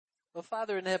Well,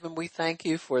 Father in heaven, we thank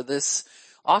you for this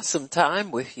awesome time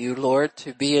with you, Lord,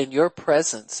 to be in your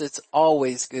presence. It's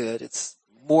always good. It's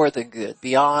more than good,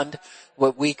 beyond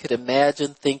what we could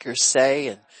imagine, think, or say.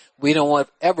 And we don't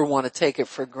ever want to take it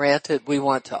for granted. We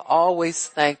want to always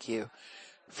thank you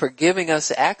for giving us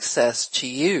access to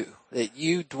you, that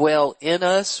you dwell in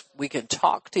us. We can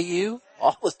talk to you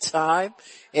all the time,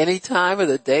 any time of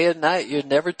the day and night. You're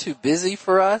never too busy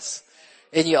for us.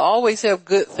 And you always have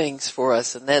good things for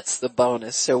us, and that's the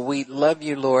bonus. So we love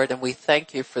you, Lord, and we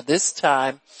thank you for this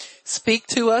time. Speak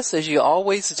to us as you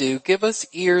always do. Give us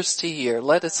ears to hear.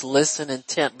 Let us listen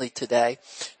intently today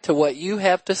to what you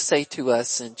have to say to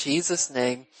us. In Jesus'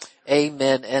 name,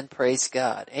 amen and praise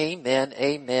God. Amen,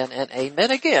 amen, and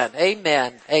amen again.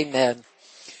 Amen, amen.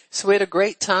 So we had a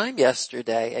great time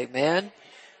yesterday. Amen.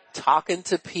 Talking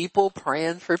to people,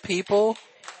 praying for people,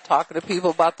 talking to people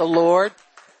about the Lord.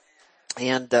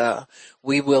 And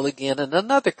we will again in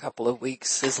another couple of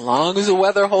weeks. As long as the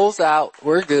weather holds out,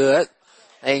 we're good.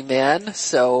 Amen.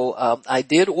 So I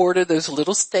did order those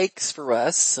little steaks for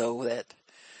us so that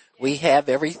we have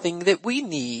everything that we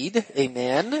need.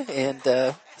 Amen.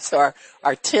 And so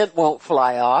our tent won't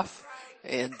fly off.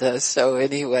 And so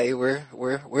anyway,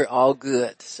 we're all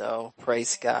good. So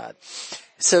praise God.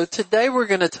 So today we're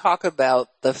going to talk about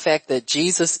the fact that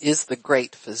Jesus is the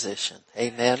great physician.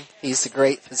 Amen. He's the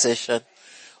great physician.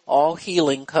 All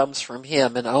healing comes from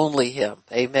him and only him.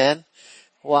 Amen.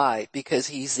 Why? Because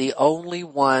he's the only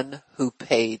one who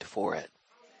paid for it.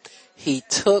 He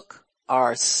took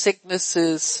our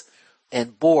sicknesses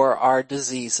and bore our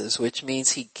diseases, which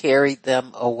means he carried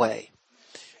them away.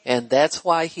 And that's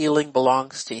why healing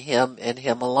belongs to him and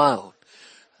him alone.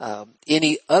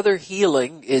 Any other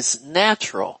healing is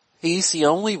natural. He's the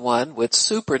only one with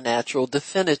supernatural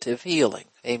definitive healing.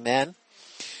 Amen.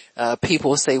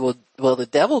 People say, well, the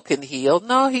devil can heal.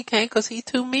 No, he can't because he's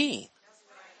too mean.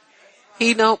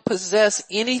 He don't possess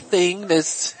anything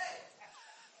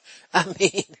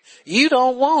you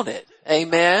don't want it.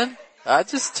 Amen. I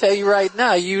just tell you right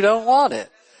now, you don't want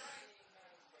it.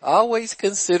 Always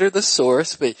consider the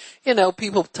source, but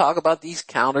people talk about these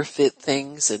counterfeit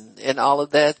things and all of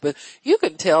that, but you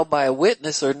can tell by a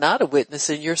witness or not a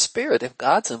witness in your spirit if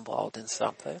God's involved in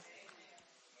something.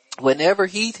 Whenever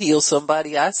he heals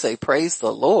somebody, I say, praise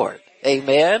the Lord.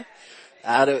 Amen.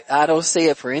 I don't say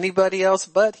it for anybody else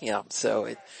but him.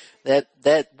 So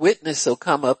that witness will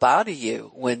come up out of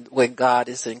you when God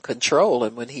is in control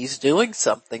and when he's doing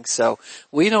something. So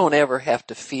we don't ever have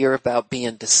to fear about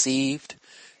being deceived,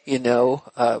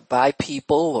 by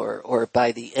people or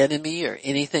by the enemy or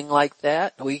anything like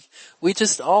that. We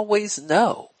just always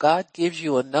know. God gives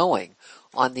you a knowing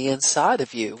on the inside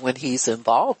of you when he's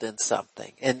involved in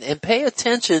something. And pay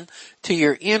attention to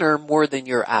your inner more than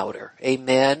your outer.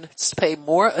 Amen. Just pay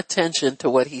more attention to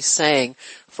what he's saying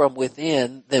from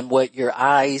within than what your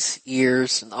eyes,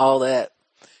 ears, and all that.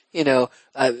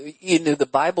 The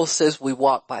Bible says we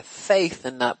walk by faith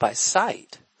and not by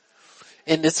sight.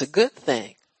 And it's a good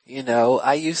thing.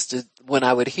 I used to, when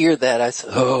I would hear that, I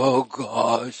said, oh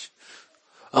gosh,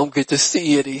 I don't get to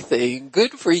see anything.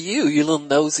 Good for you, you little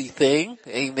nosy thing.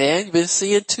 Amen. You've been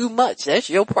seeing too much. That's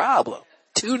your problem.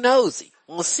 Too nosy.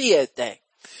 Won't see anything.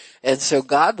 And so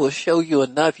God will show you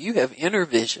enough. You have inner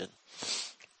vision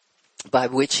by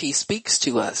which he speaks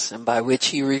to us and by which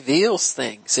he reveals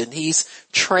things. And he's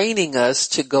training us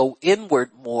to go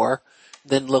inward more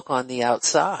than look on the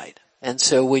outside. And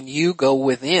so when you go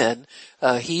within,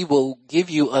 he will give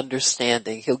you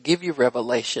understanding. He'll give you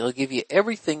revelation. He'll give you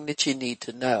everything that you need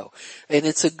to know. And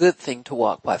it's a good thing to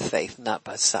walk by faith, not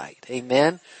by sight.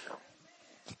 Amen?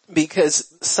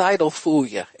 Because sight will fool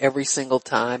you every single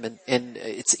time and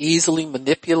it's easily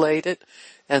manipulated.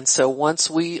 And so once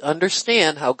we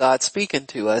understand how God's speaking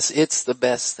to us, it's the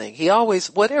best thing.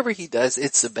 Whatever he does,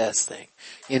 it's the best thing.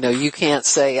 You can't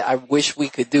say, I wish we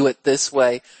could do it this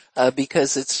way.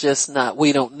 Because it's just not,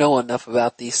 we don't know enough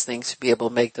about these things to be able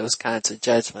to make those kinds of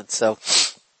judgments. So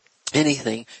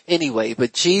anyway,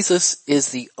 but Jesus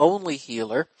is the only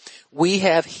healer. We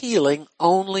have healing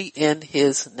only in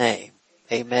his name.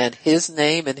 Amen. His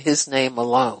name and his name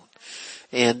alone.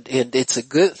 And it's a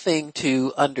good thing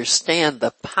to understand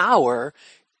the power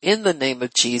in the name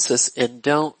of Jesus and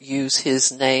don't use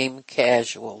his name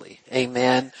casually.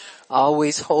 Amen.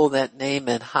 Always hold that name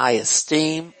in high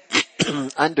esteem.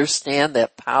 Understand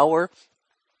that power.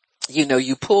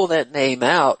 You pull that name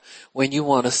out when you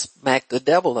want to smack the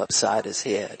devil upside his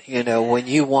head. When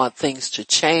you want things to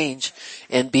change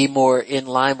and be more in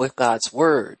line with God's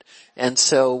word. And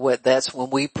so that's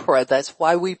when we pray. That's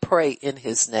why we pray in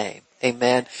his name.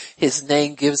 Amen. His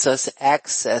name gives us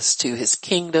access to his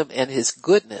kingdom and his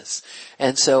goodness.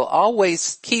 And so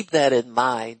always keep that in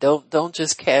mind. Don't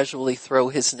just casually throw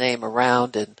his name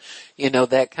around and,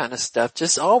 that kind of stuff.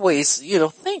 Just always,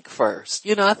 think first.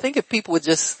 I think if people would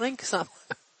just think something,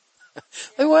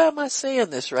 like, why am I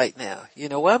saying this right now?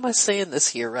 Why am I saying this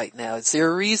here right now? Is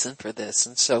there a reason for this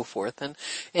and so forth?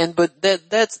 But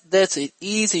that's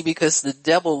easy because the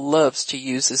devil loves to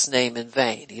use his name in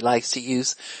vain. He likes to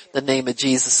use the name of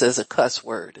Jesus as a cuss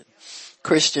word.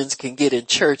 Christians can get in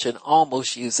church and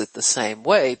almost use it the same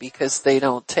way because they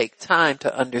don't take time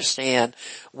to understand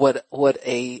what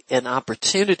an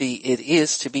opportunity it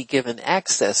is to be given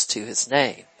access to his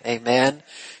name. Amen.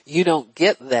 You don't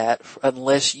get that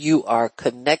unless you are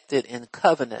connected in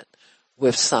covenant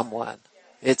with someone.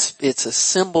 It's a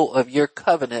symbol of your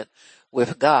covenant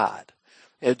with God.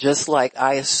 Just like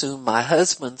I assumed my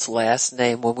husband's last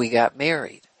name when we got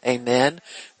married. Amen.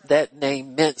 That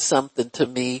name meant something to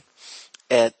me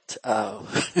at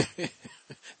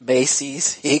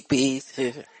Macy's, Higbee's.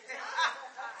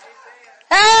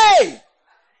 Hey!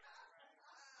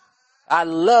 I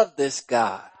love this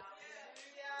God.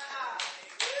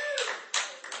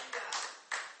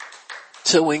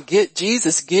 So when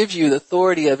Jesus gives you the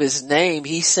authority of his name,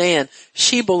 he's saying,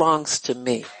 she belongs to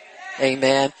me.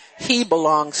 Amen. He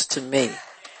belongs to me.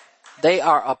 They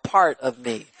are a part of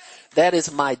me. That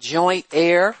is my joint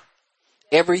heir.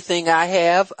 Everything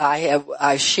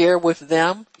I share with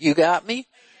them. You got me?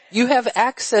 You have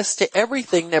access to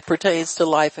everything that pertains to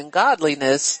life and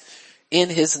godliness in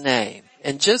his name.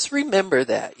 And just remember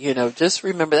that, just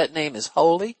remember that name is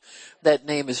holy. That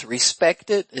name is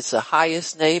respected. It's the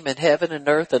highest name in heaven and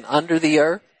earth and under the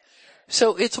earth.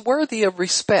 So it's worthy of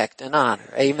respect and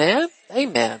honor. Amen?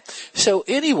 Amen. So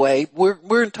anyway, we're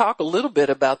going to talk a little bit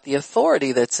about the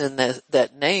authority that's in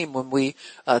that name when we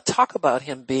talk about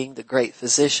him being the great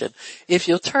physician. If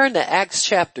you'll turn to Acts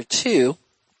chapter 2,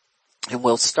 and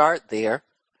we'll start there.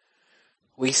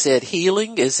 We said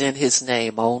healing is in his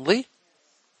name only.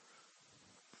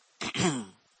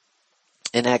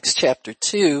 In Acts chapter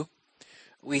 2,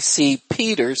 we see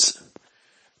Peter's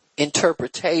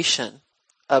interpretation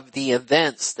of the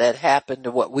events that happened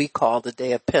to what we call the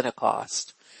day of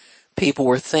Pentecost. People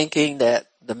were thinking that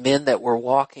the men that were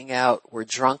walking out were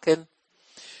drunken.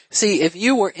 See, if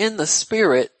you were in the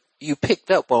Spirit, you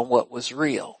picked up on what was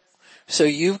real. So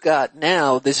you've got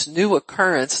now this new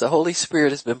occurrence. The Holy Spirit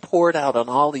has been poured out on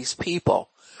all these people,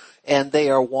 and they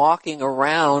are walking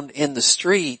around in the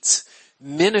streets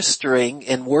ministering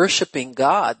and worshiping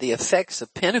God. The effects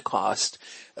of Pentecost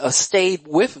stayed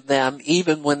with them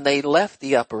even when they left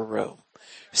the upper room.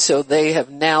 So they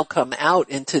have now come out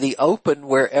into the open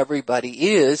where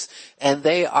everybody is, and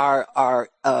they are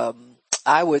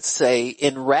I would say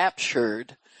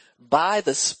enraptured by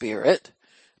the Spirit,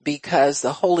 because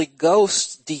the Holy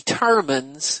Ghost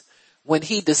determines when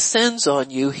he descends on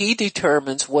you, he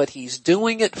determines what he's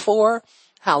doing it for,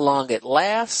 how long it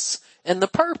lasts, and the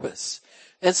purpose.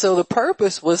 And so the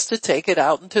purpose was to take it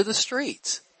out into the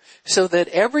streets so that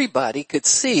everybody could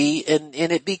see, and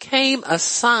it became a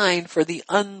sign for the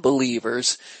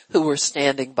unbelievers who were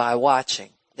standing by watching.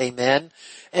 Amen.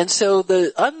 And so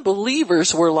the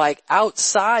unbelievers were like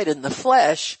outside in the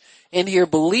flesh, and here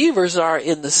believers are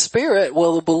in the Spirit.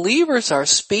 Well, the believers are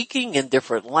speaking in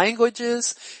different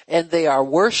languages, and they are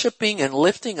worshiping and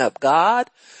lifting up God.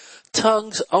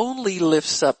 Tongues only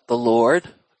lifts up the Lord.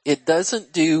 It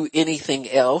doesn't do anything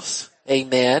else.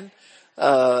 Amen.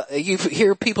 You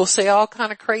hear people say all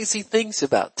kind of crazy things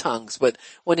about tongues, but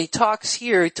when he talks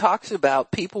here, he talks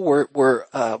about people were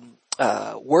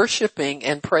worshiping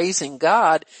and praising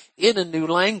God in a new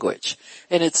language.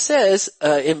 And it says,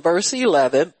 in verse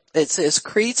 11, it says,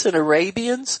 Cretes and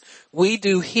Arabians, we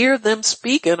do hear them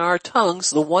speak in our tongues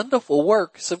the wonderful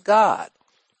works of God.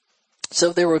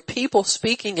 So there were people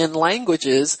speaking in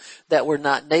languages that were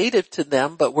not native to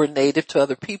them, but were native to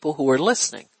other people who were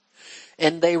listening.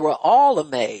 And they were all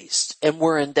amazed and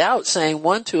were in doubt, saying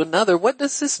one to another, what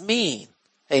does this mean?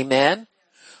 Amen.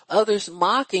 Others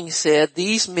mocking said,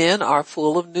 these men are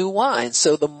full of new wine.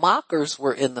 So the mockers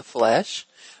were in the flesh,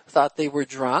 thought they were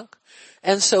drunk.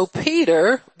 And so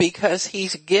Peter, because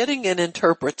he's getting an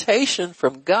interpretation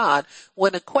from God,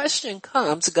 when a question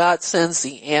comes, God sends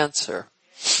the answer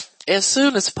as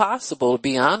soon as possible, to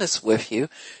be honest with you.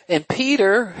 And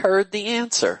Peter heard the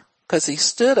answer, because he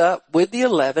stood up with the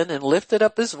 11 and lifted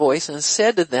up his voice and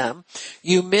said to them,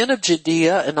 you men of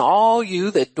Judea and all you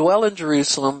that dwell in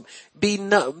Jerusalem, be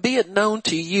it known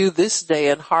to you this day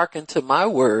and hearken to my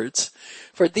words,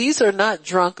 for these are not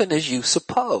drunken as you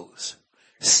suppose.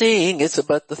 seeing it's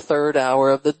about the third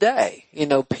hour of the day. You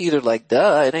know, Peter like,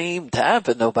 duh, it ain't even time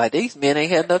for nobody. These men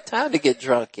ain't had enough time to get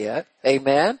drunk yet.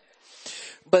 Amen.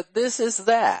 But this is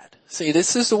that. See,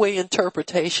 this is the way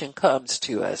interpretation comes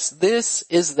to us. This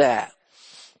is that.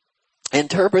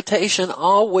 Interpretation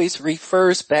always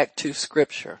refers back to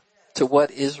scripture, to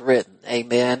what is written.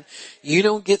 Amen. You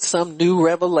don't get some new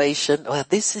revelation. Well,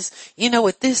 this is, you know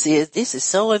what this is? This is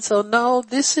so and so. No,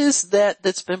 this is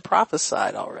that's been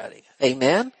prophesied already.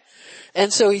 Amen.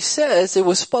 And so he says, it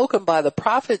was spoken by the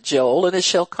prophet Joel, and it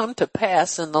shall come to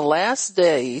pass in the last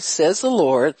days, says the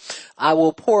Lord, I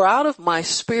will pour out of my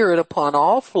spirit upon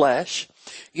all flesh.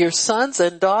 Your sons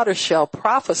and daughters shall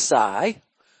prophesy.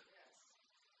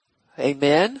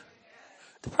 Amen.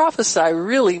 To prophesy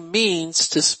really means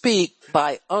to speak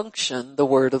by unction the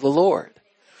word of the Lord.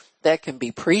 That can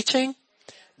be preaching.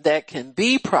 That can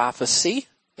be prophecy.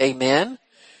 Amen.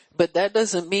 But that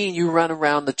doesn't mean you run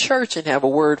around the church and have a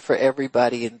word for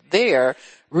everybody in there.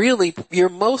 Really, your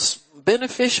most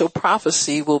beneficial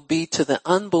prophecy will be to the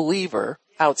unbeliever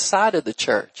outside of the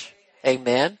church.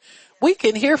 Amen. We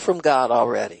can hear from God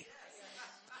already.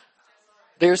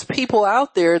 There's people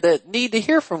out there that need to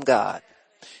hear from God.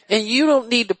 And you don't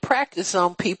need to practice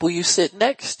on people you sit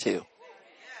next to.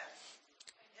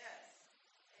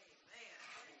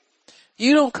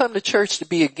 You don't come to church to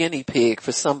be a guinea pig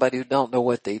for somebody who don't know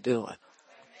what they're doing.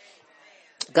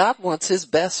 God wants his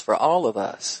best for all of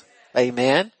us.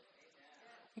 Amen.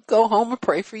 You go home and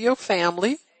pray for your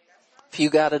family if you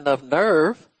got enough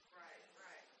nerve.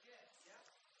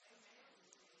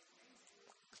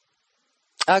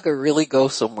 I could really go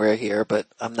somewhere here, but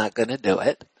I'm not going to do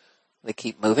it. They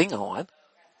keep moving on.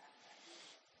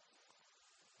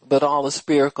 But all the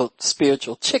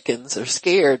spiritual chickens are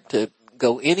scared to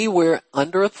go anywhere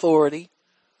under authority,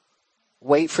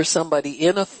 wait for somebody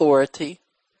in authority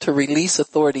to release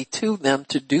authority to them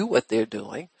to do what they're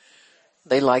doing.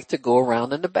 They like to go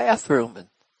around in the bathroom and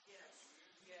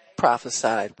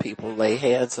prophesy to people, lay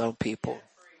hands on people.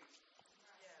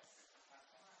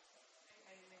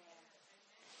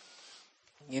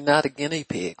 You're not a guinea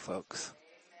pig, folks.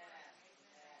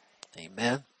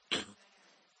 Amen.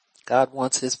 God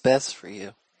wants his best for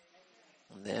you.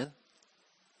 And then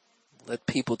let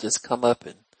people just come up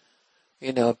and,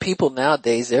 you know, people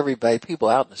nowadays, people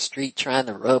out in the street trying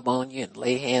to rub on you and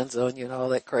lay hands on you and all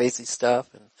that crazy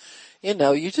stuff. And, you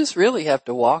know, you just really have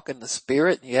to walk in the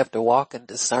spirit and you have to walk in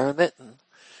discernment. And,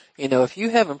 you know, if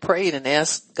you haven't prayed and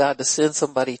asked God to send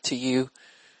somebody to you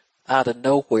out of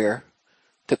nowhere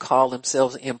to call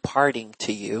themselves imparting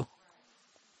to you,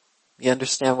 you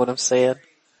understand what I'm saying?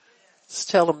 Just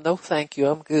tell them, no thank you,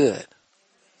 I'm good.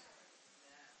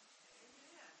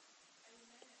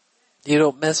 You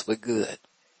don't mess with good.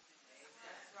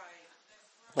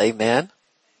 Amen.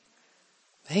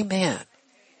 Amen.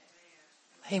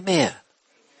 Amen.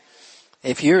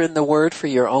 If you're in the word for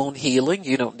your own healing,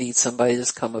 you don't need somebody to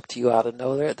just come up to you out of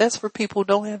nowhere. That's for people who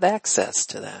don't have access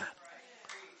to that.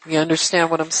 You understand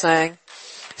what I'm saying?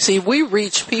 See, we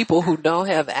reach people who don't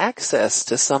have access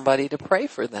to somebody to pray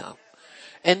for them.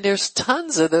 And there's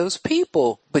tons of those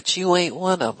people, but you ain't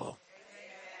one of them.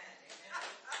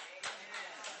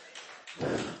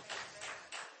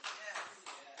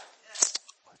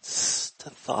 What's the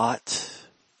thought?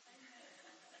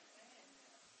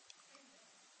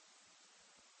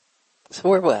 So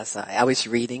where was I? I was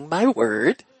reading my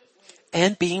word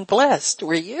and being blessed.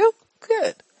 Were you?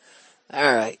 Good.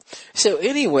 All right. So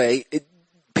anyway,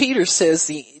 Peter says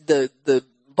the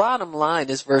bottom line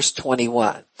is verse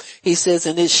 21. He says,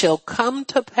 and it shall come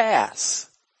to pass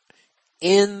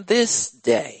in this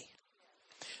day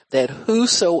that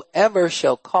whosoever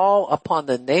shall call upon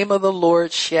the name of the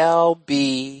Lord shall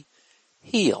be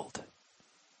healed.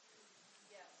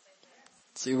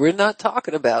 See, we're not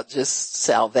talking about just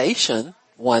salvation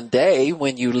one day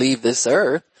when you leave this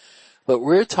earth, but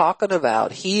we're talking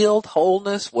about healed,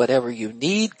 wholeness, whatever you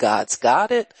need. God's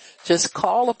got it. Just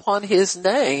call upon his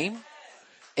name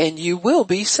and you will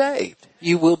be saved.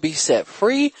 You will be set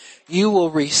free. You will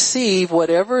receive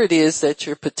whatever it is that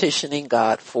you're petitioning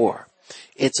God for.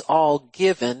 It's all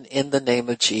given in the name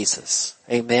of Jesus.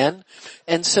 Amen.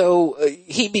 And so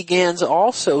he begins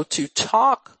also to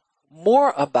talk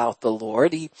more about the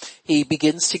Lord. He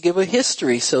begins to give a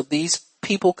history so these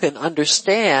people can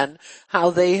understand how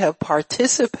they have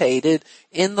participated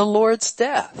in the Lord's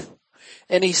death.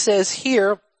 And he says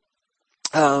here,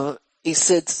 he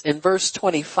says in verse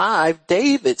 25,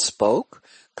 David spoke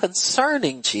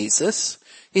concerning Jesus.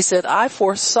 He said, I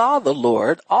foresaw the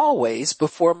Lord always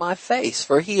before my face,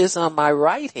 for he is on my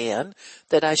right hand,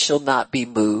 that I shall not be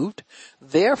moved.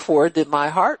 Therefore did my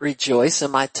heart rejoice,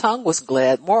 and my tongue was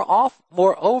glad.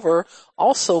 Moreover,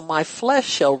 also my flesh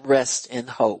shall rest in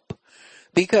hope,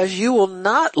 because you will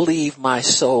not leave my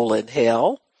soul in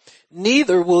hell,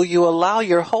 neither will you allow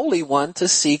your Holy One to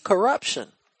see corruption.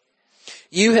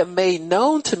 You have made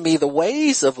known to me the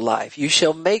ways of life. You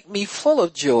shall make me full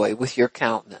of joy with your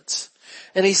countenance.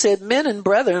 And he said, men and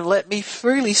brethren, let me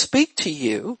freely speak to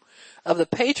you of the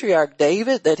patriarch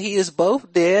David, that he is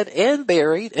both dead and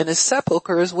buried, and his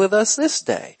sepulchre is with us this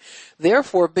day.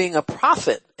 Therefore, being a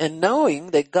prophet, and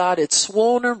knowing that God had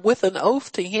sworn with an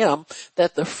oath to him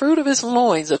that the fruit of his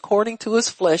loins, according to his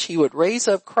flesh, he would raise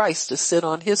up Christ to sit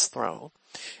on his throne.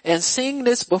 And seeing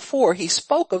this before, he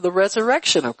spoke of the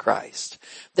resurrection of Christ,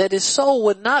 that his soul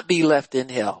would not be left in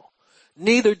hell,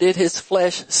 neither did his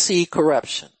flesh see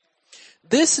corruption.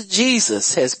 This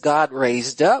Jesus has God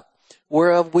raised up,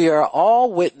 whereof we are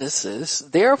all witnesses.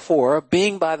 Therefore,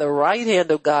 being by the right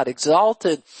hand of God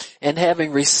exalted, and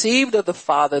having received of the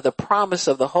Father the promise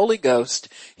of the Holy Ghost,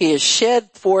 he has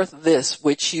shed forth this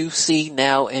which you see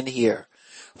now and hear.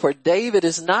 For David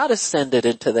is not ascended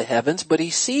into the heavens, but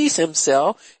he sees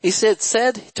himself. He said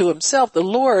to himself, the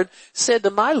Lord said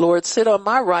to my Lord, sit on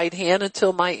my right hand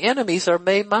until my enemies are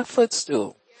made my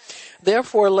footstool.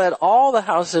 Therefore let all the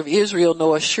house of Israel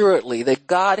know assuredly that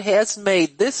God has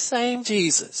made this same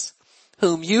Jesus,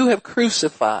 whom you have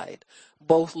crucified,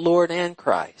 both Lord and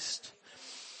Christ.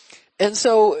 And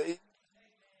so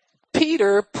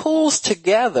Peter pulls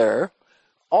together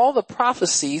all the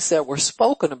prophecies that were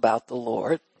spoken about the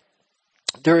Lord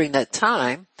during that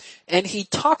time, and he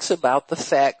talks about the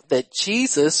fact that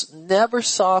Jesus never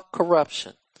saw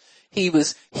corruption.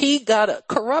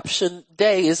 Corruption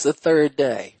day is the third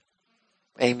day.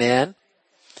 Amen.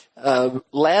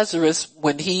 Lazarus,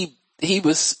 when he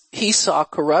saw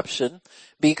corruption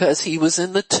because he was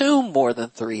in the tomb more than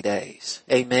 3 days.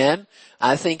 Amen.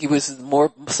 I think he was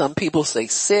some people say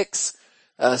 6,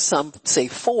 some say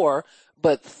 4,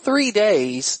 but 3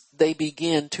 days they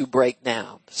begin to break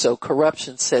down. So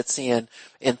corruption sets in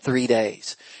 3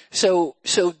 days. So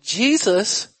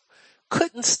Jesus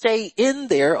couldn't stay in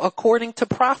there according to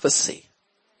prophecy.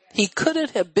 He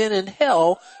couldn't have been in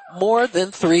hell more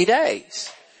than 3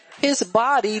 days. His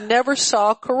body never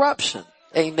saw corruption.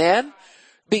 Amen.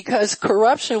 Because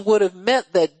corruption would have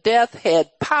meant that death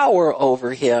had power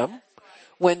over him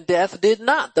when death did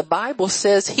not. The Bible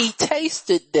says he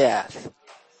tasted death.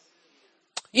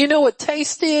 You know what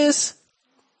taste is?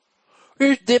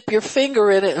 You dip your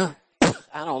finger in it.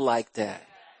 I don't like that.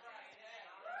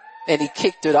 And he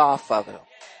kicked it off of him.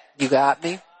 You got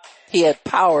me? He had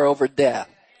power over death.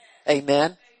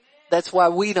 Amen. That's why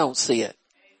we don't see it.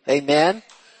 Amen.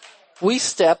 We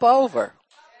step over.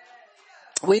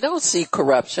 We don't see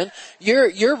corruption.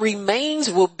 Your remains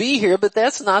will be here, but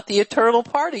that's not the eternal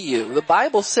part of you. The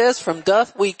Bible says from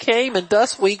dust we came and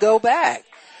dust we go back.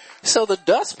 So the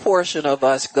dust portion of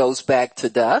us goes back to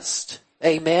dust.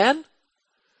 Amen.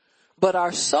 But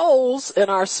our souls and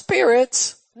our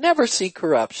spirits never see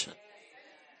corruption.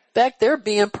 In fact, they're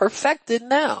being perfected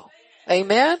now.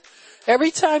 Amen.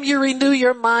 Every time you renew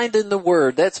your mind in the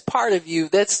Word, that's part of you,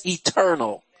 that's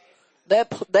eternal.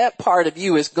 That part of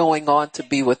you is going on to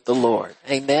be with the Lord.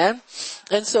 Amen.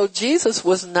 And so Jesus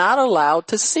was not allowed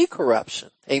to see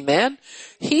corruption. Amen.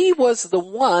 He was the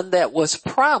one that was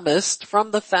promised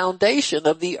from the foundation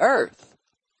of the earth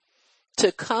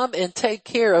to come and take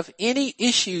care of any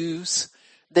issues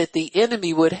that the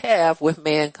enemy would have with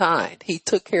mankind. He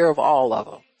took care of all of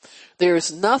them.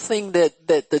 There's nothing that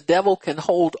the devil can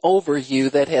hold over you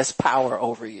that has power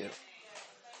over you.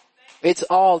 It's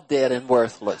all dead and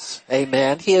worthless.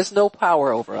 Amen. He has no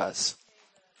power over us.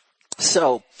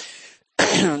 So,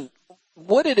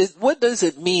 what does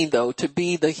it mean though to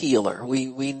be the healer?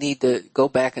 We need to go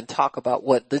back and talk about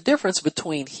what the difference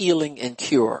between healing and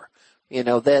cure. You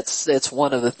know, that's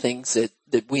one of the things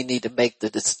that we need to make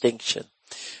the distinction.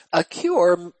 A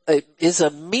cure is a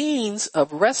means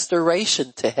of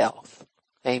restoration to health.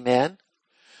 Amen.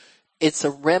 It's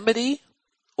a remedy,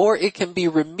 or it can be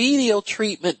remedial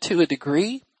treatment to a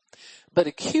degree, but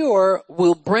a cure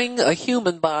will bring a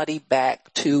human body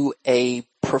back to a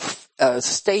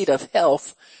state of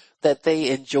health that they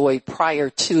enjoyed prior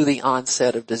to the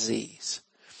onset of disease.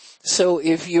 So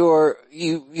if you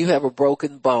have a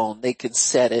broken bone, they can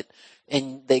set it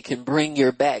and they can bring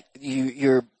your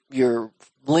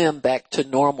limb back to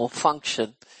normal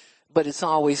function, but it's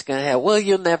always going to have,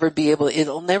 it'll never be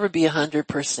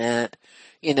 100%.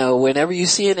 Whenever you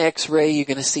see an x-ray, you're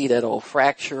going to see that old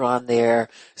fracture on there.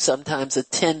 Sometimes the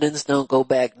tendons don't go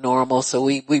back normal. So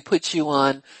we put you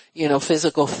on,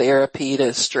 physical therapy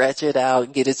to stretch it out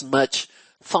and get as much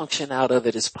function out of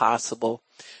it as possible.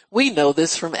 We know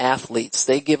this from athletes.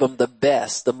 They give them the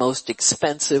best, the most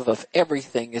expensive of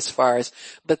everything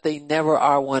but they never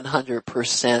are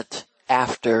 100%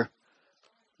 after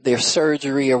their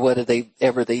surgery or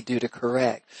whatever they do to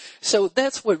correct. So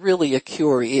that's what really a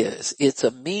cure is. It's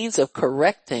a means of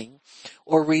correcting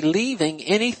or relieving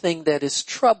anything that is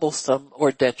troublesome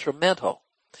or detrimental.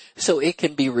 So it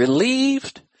can be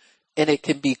relieved and it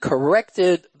can be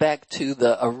corrected back to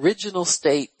the original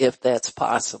state if that's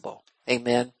possible.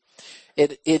 Amen.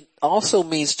 It also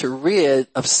means to rid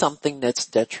of something that's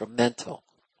detrimental.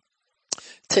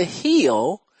 To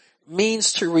heal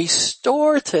means to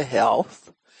restore to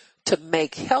health, to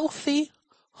make healthy,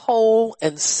 whole,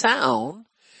 and sound.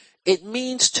 It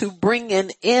means to bring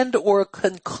an end or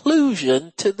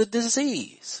conclusion to the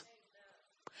disease.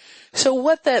 So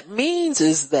what that means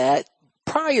is that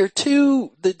prior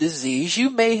to the disease, you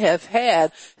may have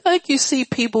had, like you see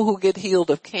people who get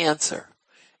healed of cancer,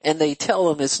 and they tell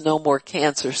them it's no more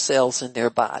cancer cells in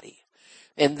their body.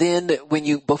 And then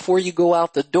before you go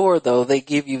out the door though, they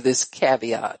give you this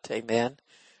caveat, amen?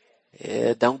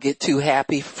 Yeah, don't get too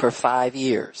happy for 5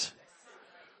 years.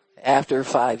 After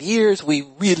 5 years, we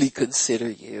really consider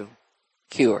you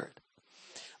cured.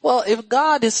 Well, if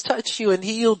God has touched you and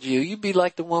healed you, you'd be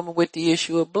like the woman with the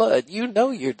issue of blood.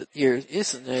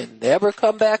 It's never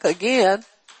come back again.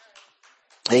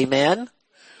 Amen.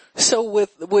 So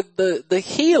with the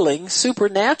healing,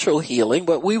 supernatural healing,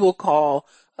 what we will call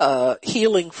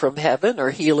healing from heaven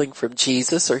or healing from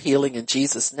Jesus or healing in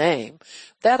Jesus' name,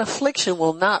 that affliction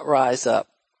will not rise up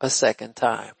a second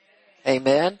time.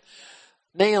 Amen.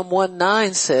 Nahum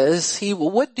 1:9 says,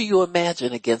 what do you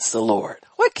imagine against the Lord?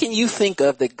 What can you think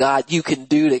of that you can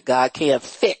do that God can't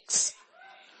fix?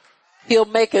 He'll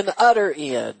make an utter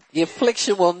end. The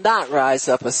affliction will not rise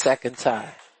up a second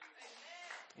time.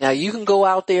 Now you can go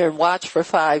out there and watch for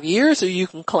 5 years, or you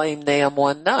can claim Nahum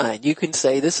 1:9. You can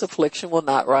say this affliction will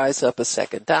not rise up a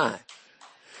second time.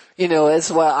 That's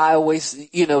why I always,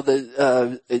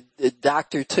 the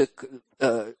doctor took,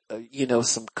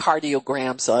 some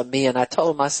cardiograms on me, and I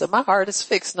told him, I said, my heart is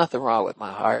fixed. Nothing wrong with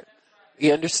my heart.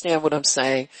 You understand what I'm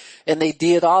saying? And they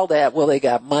did all that. Well, they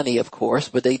got money, of course,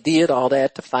 but they did all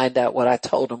that to find out what I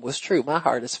told them was true. My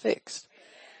heart is fixed.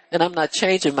 And I'm not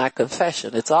changing my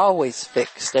confession. It's always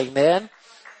fixed. Amen.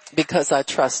 Because I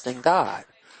trust in God.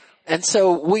 And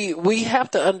so we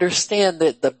have to understand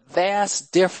that the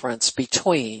vast difference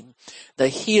between the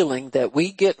healing that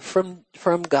we get from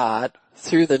God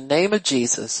through the name of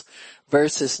Jesus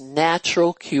versus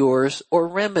natural cures or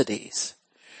remedies.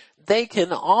 They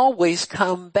can always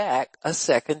come back a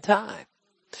second time.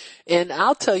 And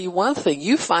I'll tell you one thing,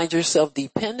 you find yourself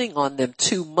depending on them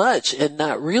too much and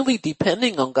not really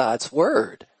depending on God's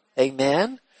word.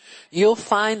 Amen. You'll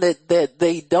find that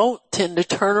they don't tend to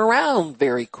turn around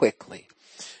very quickly,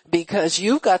 because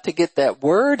you've got to get that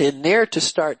word in there to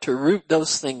start to root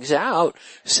those things out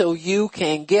so you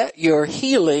can get your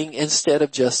healing instead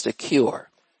of just a cure.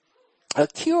 A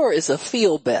cure is a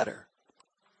feel better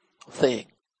thing.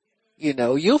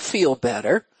 You'll feel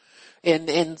better.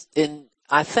 And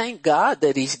I thank God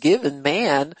that he's given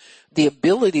man the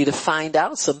ability to find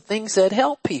out some things that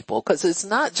help people, because it's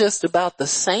not just about the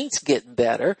saints getting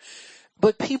better,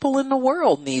 but people in the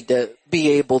world need to be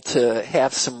able to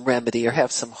have some remedy or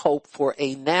have some hope for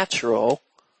a natural,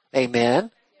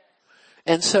 amen.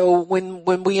 And so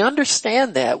when we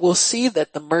understand that, we'll see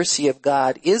that the mercy of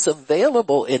God is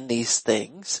available in these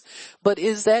things, but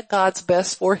is that God's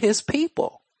best for his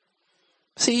people?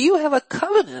 See, you have a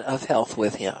covenant of health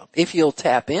with him if you'll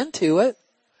tap into it.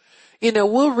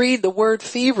 We'll read the word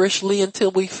feverishly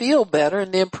until we feel better,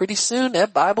 and then pretty soon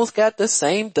that Bible's got the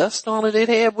same dust on it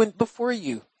had before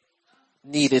you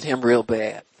needed him real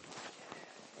bad.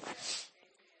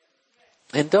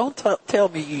 And don't tell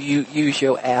me you use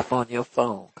your app on your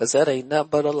phone, because that ain't nothing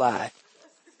but a lie.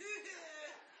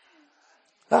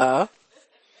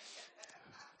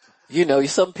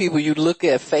 Some people, you look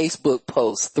at Facebook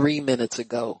posts 3 minutes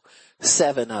ago,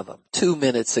 7 of them, 2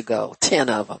 minutes ago, 10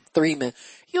 of them, 3 minutes.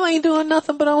 You ain't doing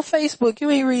nothing but on Facebook. You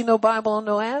ain't reading no Bible on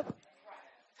no app.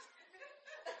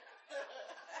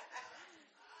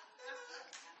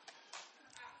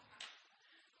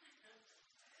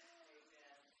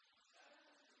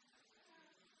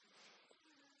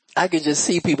 I could just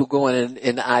see people going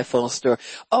in the iPhone store.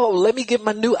 Oh, let me get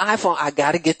my new iPhone. I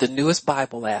gotta get the newest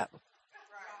Bible app.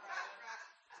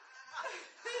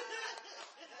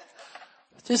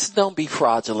 just don't be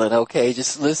fraudulent, okay?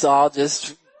 Let's all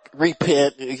just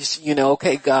repent,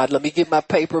 okay, God, let me get my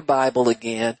paper Bible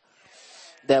again.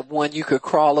 That one you could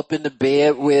crawl up in the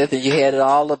bed with and you had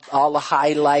all the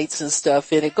highlights and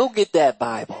stuff in it. Go get that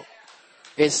Bible.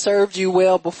 It served you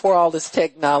well before all this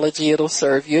technology. It'll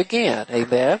serve you again.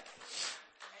 Amen.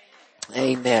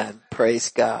 Amen. Praise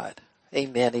God.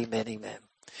 Amen. Amen. Amen.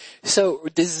 So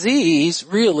disease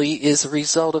really is a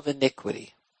result of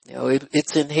iniquity.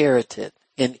 It's inherited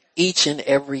in each and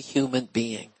every human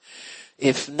being.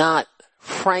 If not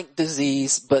frank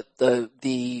disease, but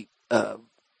the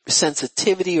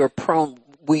sensitivity or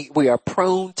we are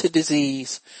prone to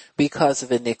disease because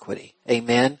of iniquity.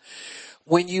 Amen.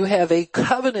 When you have a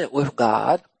covenant with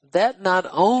God, that not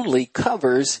only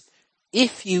covers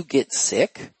if you get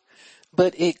sick,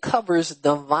 but it covers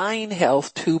divine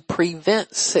health to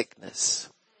prevent sickness.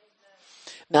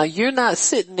 Now you're not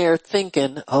sitting there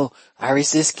thinking, oh, I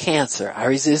resist cancer.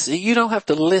 You don't have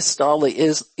to list all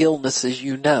the illnesses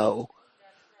you know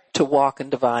to walk in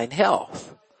divine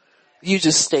health. You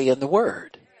just stay in the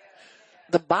Word.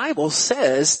 The Bible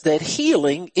says that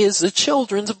healing is the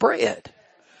children's bread.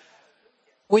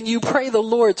 When you pray the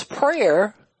Lord's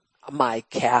Prayer, my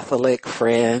Catholic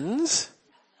friends,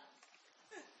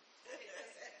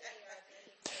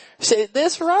 say,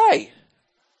 that's right.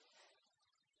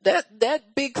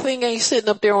 That big thing ain't sitting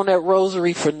up there on that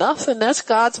rosary for nothing. That's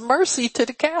God's mercy to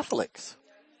the Catholics.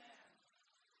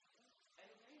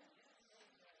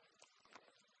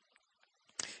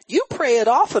 You pray it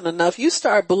often enough, you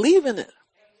start believing it.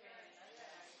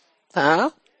 Huh?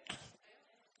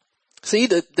 See,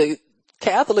 the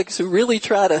Catholics who really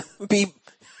try to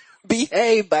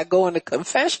behave by going to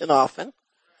confession often.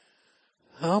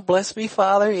 Oh, bless me,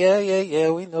 Father.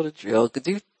 Yeah, we know the drill.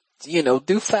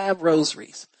 Do 5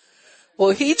 rosaries.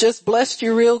 Well, he just blessed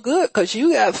you real good, cause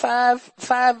you got five,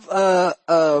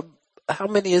 how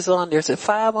many is on there? Is it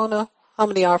 5 on the, how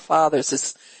many Our Fathers?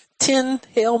 It's 10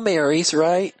 Hail Marys,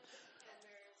 right?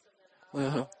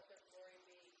 Uh-huh.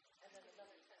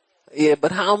 Yeah,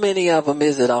 but how many of them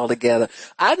is it altogether?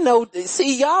 I know,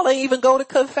 see, y'all ain't even go to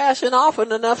confession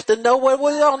often enough to know what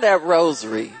was on that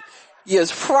rosary. You're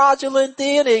fraudulent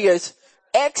then, and you're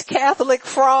ex-Catholic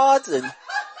frauds and,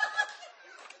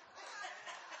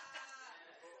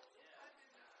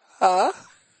 huh?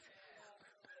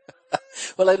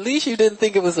 Well, at least you didn't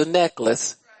think it was a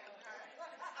necklace.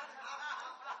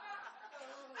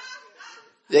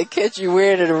 They catch you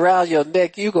wearing it around your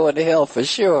neck, you going to hell for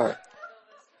sure.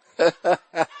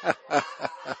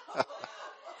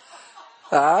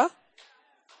 Huh?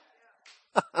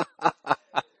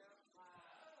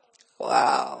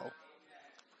 Wow.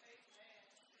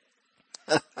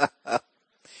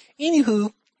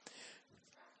 Anywho,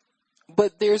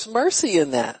 but there's mercy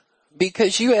in that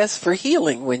because you ask for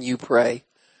healing when you pray.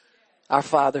 Our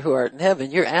Father who art in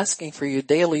heaven, you're asking for your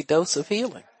daily dose of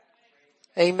healing.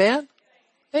 Amen?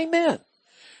 Amen.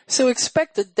 So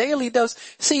expect a daily dose.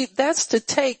 See, that's to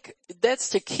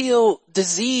kill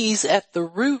disease at the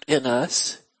root in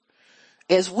us.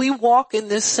 As we walk in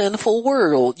this sinful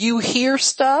world, you hear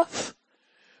stuff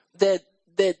that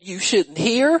you shouldn't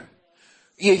hear.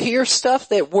 You hear stuff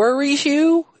that worries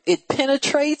you. It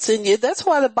penetrates in you. That's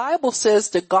why the Bible says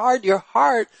to guard your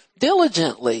heart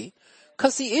diligently,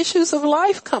 because the issues of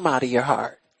life come out of your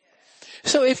heart.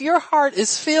 So if your heart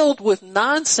is filled with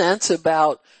nonsense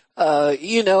about,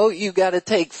 you got to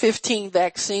take 15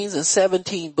 vaccines and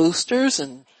 17 boosters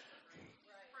and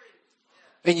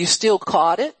you still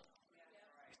caught it.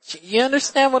 You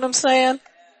understand what I'm saying?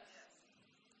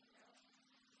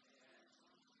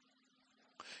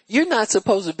 You're not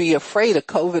supposed to be afraid of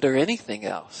COVID or anything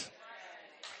else.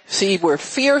 See, where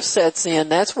fear sets in,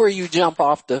 that's where you jump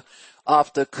off the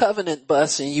covenant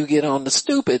bus and you get on the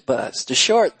stupid bus, the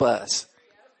short bus.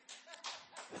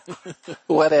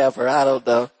 Whatever, I don't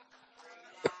know.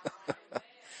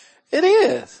 It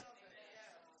is.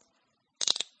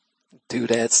 Do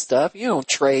that stuff. You don't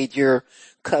trade your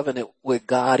covenant with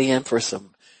God in for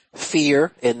some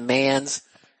fear and man's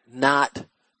not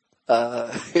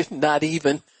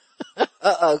even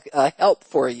a help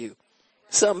for you.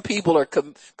 Some people are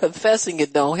confessing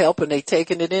it don't help and they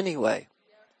taking it anyway.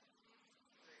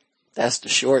 That's the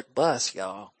short bus,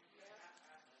 y'all.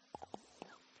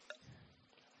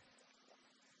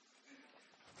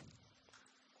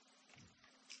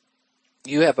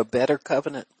 You have a better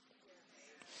covenant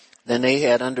than they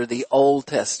had under the Old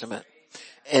Testament.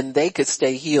 And they could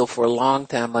stay healed for a long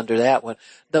time under that one.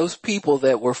 Those people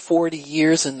that were 40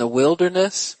 years in the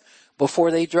wilderness before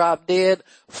they dropped dead,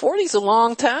 40 is a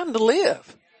long time to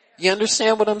live. You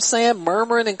understand what I'm saying?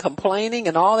 Murmuring and complaining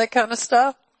and all that kind of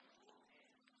stuff.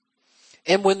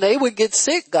 And when they would get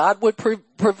sick, God would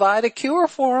provide a cure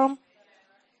for them.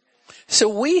 So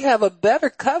we have a better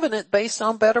covenant based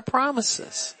on better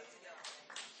promises.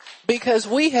 Because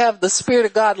we have the Spirit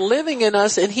of God living in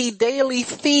us, and He daily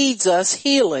feeds us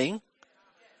healing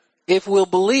if we'll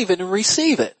believe it and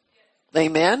receive it.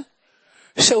 Amen?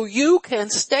 So you can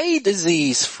stay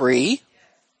disease free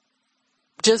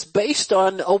just based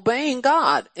on obeying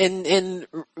God and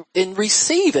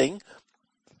receiving,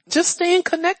 just staying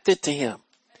connected to Him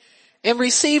and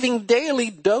receiving daily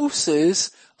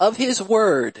doses of His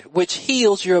Word, which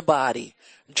heals your body,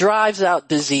 drives out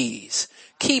disease,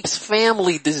 keeps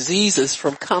family diseases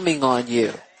from coming on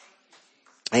you.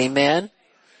 Amen.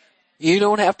 You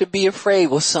don't have to be afraid.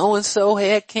 Well, so-and-so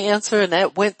had cancer and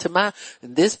that went to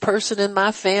this person in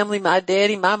my family, my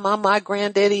daddy, my mom, my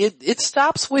granddaddy. It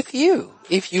stops with you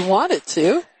if you want it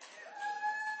to.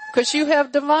 Because you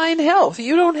have divine health.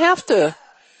 You don't have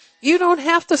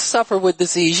to suffer with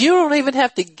disease. You don't even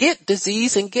have to get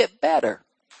disease and get better.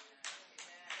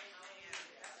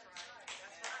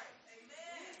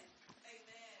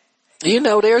 You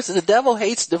know, the devil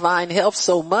hates divine health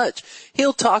so much.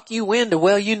 He'll talk you into,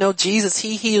 well, you know, Jesus,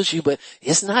 He heals you, but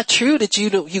it's not true that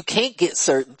you can't get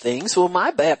certain things. Well, my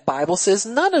Bible says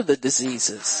none of the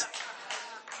diseases,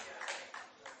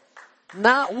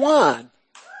 not one,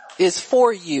 is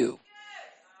for you.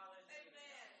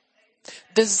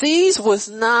 Disease was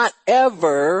not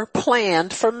ever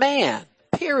planned for man,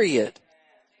 period.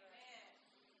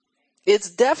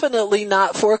 It's definitely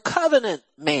not for a covenant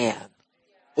man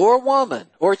or woman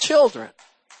or children.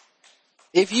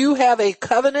 If you have a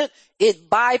covenant, it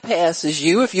bypasses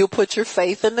you if you put your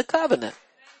faith in the covenant.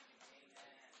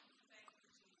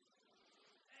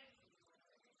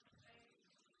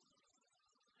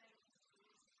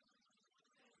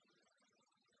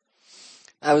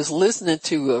 I was listening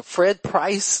to Fred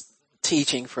Price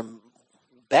teaching from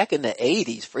back in the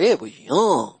 80s. Fred was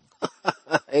young.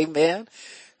 Amen.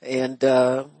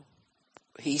 And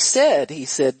he said,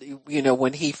 you know,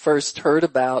 when he first heard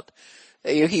about,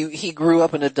 he grew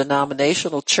up in a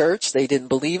denominational church. They didn't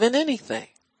believe in anything.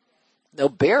 No,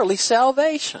 barely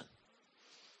salvation.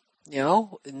 You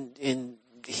know, and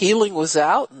healing was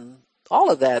out and all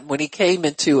of that. When he came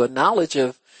into a knowledge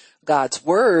of God's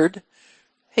Word,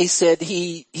 he said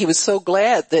he was so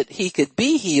glad that he could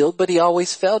be healed, but he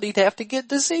always felt he'd have to get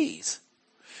disease.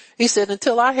 He said,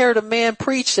 until I heard a man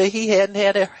preach that he hadn't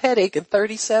had a headache in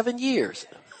 37 years.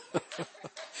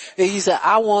 He said,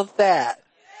 I want that.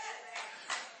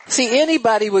 See,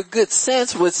 anybody with good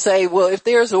sense would say, well, if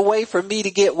there's a way for me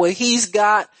to get what he's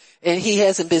got and he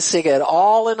hasn't been sick at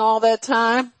all in all that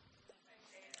time,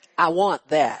 I want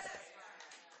that.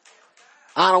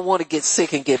 I don't want to get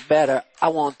sick and get better. I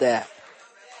want that.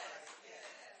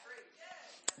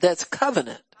 That's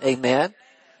covenant. Amen.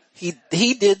 He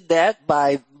did that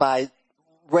by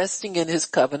resting in his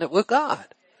covenant with God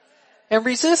and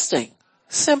resisting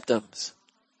symptoms.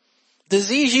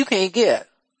 Disease you can't get.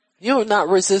 You're not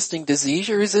resisting disease.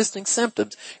 You're resisting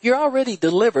symptoms. You're already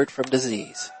delivered from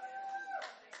disease.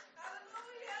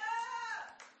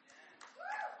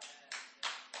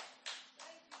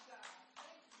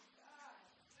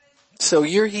 So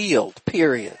you're healed,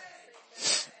 period.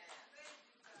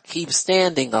 Keep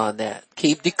standing on that.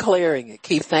 Keep declaring it.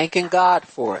 Keep thanking God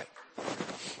for it.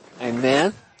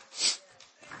 Amen.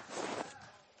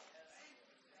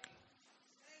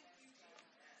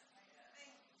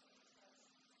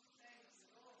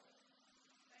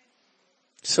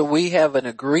 So we have an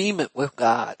agreement with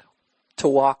God to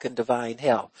walk in divine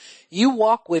health. You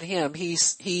walk with Him,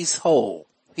 He's whole.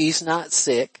 He's not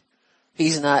sick.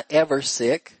 He's not ever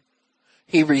sick.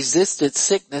 He resisted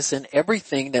sickness and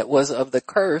everything that was of the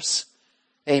curse.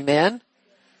 Amen.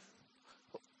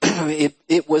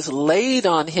 It was laid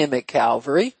on Him at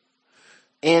Calvary,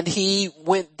 and He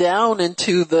went down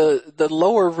into the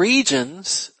lower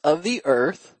regions of the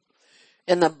earth.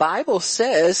 And the Bible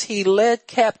says He led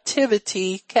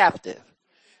captivity captive.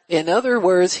 In other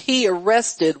words, He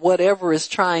arrested whatever is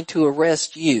trying to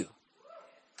arrest you.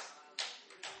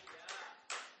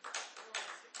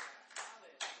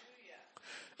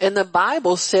 And the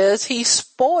Bible says He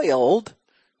spoiled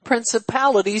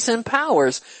principalities and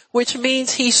powers, which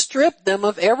means He stripped them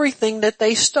of everything that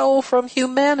they stole from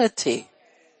humanity.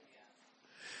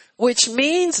 Which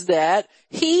means that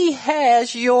He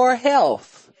has your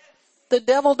health. The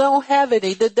devil don't have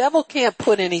any. The devil can't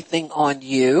put anything on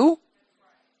you.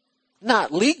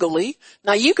 Not legally.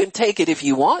 Now you can take it if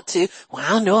you want to. Well, I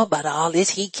don't know about all this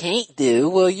he can't do.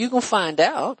 Well, you can find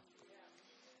out.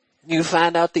 You can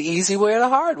find out the easy way or the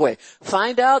hard way.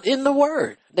 Find out in the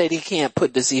Word that he can't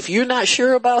put disease. If you're not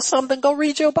sure about something, go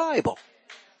read your Bible.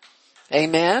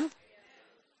 Amen.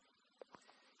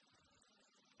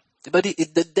 But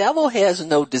the devil has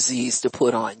no disease to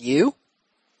put on you.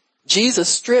 Jesus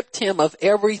stripped him of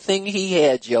everything he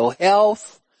had, your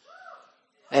health,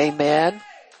 amen,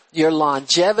 your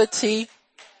longevity,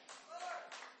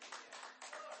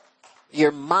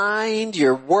 your mind,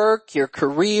 your work, your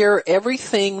career,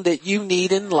 everything that you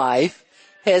need in life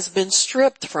has been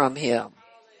stripped from him.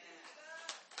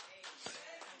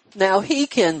 Now he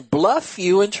can bluff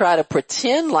you and try to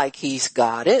pretend like he's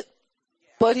got it,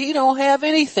 but he don't have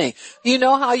anything. You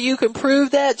know how you can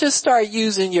prove that? Just start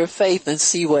using your faith and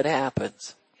see what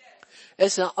happens.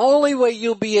 It's the only way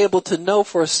you'll be able to know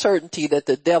for a certainty that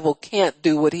the devil can't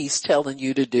do what he's telling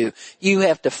you to do. You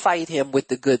have to fight him with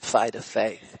the good fight of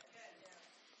faith.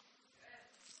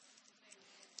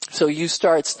 So you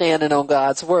start standing on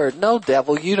God's word. No,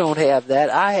 devil, you don't have that.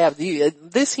 I have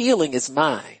this healing is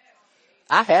mine.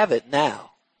 I have it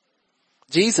now.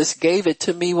 Jesus gave it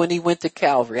to me when he went to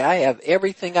Calvary. I have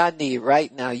everything I need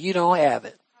right now. You don't have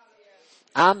it.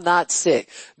 I'm not sick.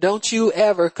 Don't you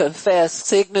ever confess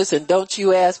sickness, and don't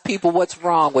you ask people what's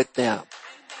wrong with them.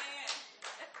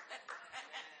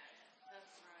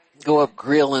 Go up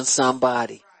grilling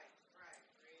somebody.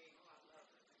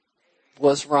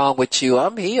 What's wrong with you?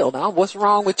 I'm healed. What's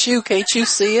wrong with you? Can't you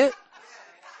see it?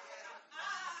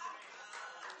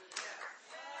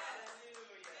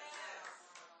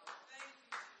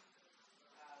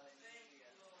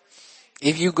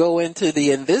 If you go into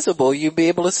the invisible, you'll be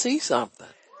able to see something.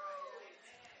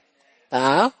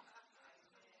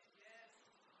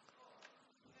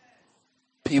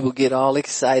 People get all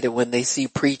excited when they see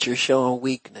preachers showing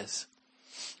weakness.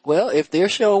 Well, if they're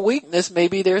showing weakness,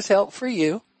 maybe there's help for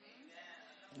you.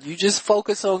 You just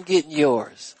focus on getting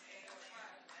yours.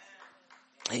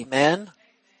 Amen.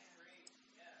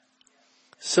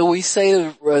 So we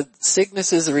say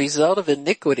sickness is a result of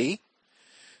iniquity.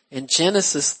 In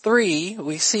Genesis 3,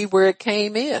 we see where it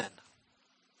came in.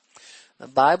 The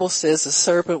Bible says the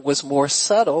serpent was more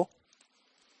subtle,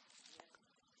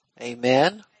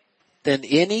 amen, than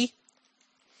any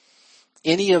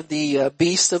of the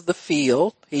beasts of the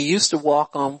field. He used to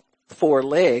walk on 4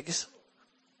 legs.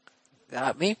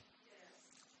 Got me?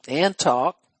 And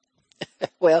talk.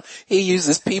 Well, he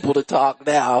uses people to talk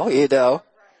now, you know.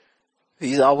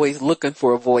 He's always looking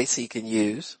for a voice he can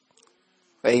use.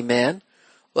 Amen.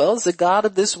 Well, as the God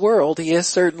of this world, he has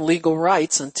certain legal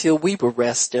rights until we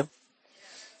arrest him.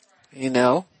 You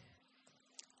know,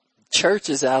 church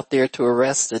is out there to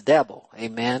arrest the devil.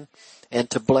 Amen. And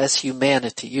to bless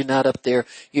humanity. You're not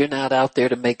out there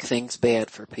to make things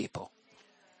bad for people.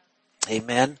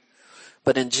 Amen.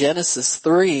 But in Genesis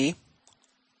 3,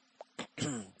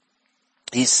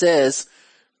 he says,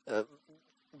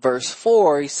 verse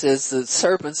 4, he says, the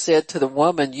serpent said to the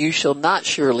woman, you shall not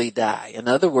surely die. In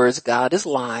other words, God is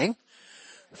lying.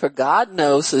 For God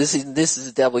knows, so this is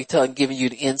the devil giving you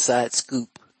the inside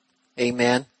scoop.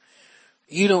 Amen.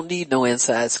 You don't need no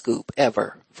inside scoop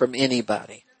ever from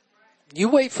anybody. You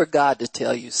wait for God to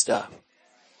tell you stuff.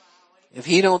 If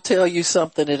he don't tell you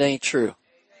something, it ain't true.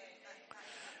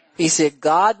 He said,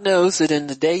 God knows that in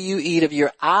the day you eat of,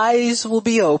 your eyes will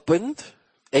be opened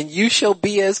and you shall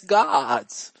be as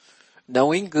gods,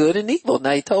 knowing good and evil.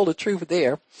 Now he told the truth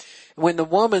there. When the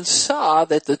woman saw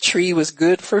that the tree was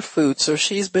good for food, so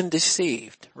she's been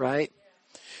deceived, right?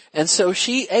 And so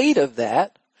she ate of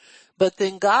that, but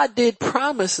then God did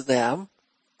promise them,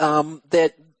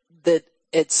 that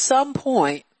at some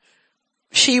point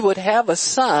she would have a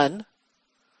son.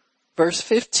 Verse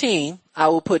 15, I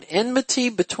will put enmity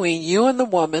between you and the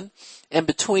woman, and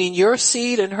between your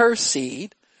seed and her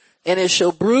seed, and it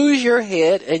shall bruise your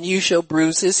head, and you shall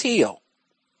bruise his heel.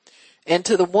 And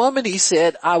to the woman he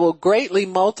said, I will greatly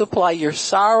multiply your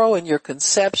sorrow and your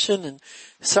conception, and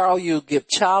sorrow you'll give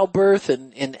childbirth,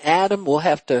 and Adam will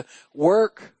have to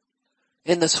work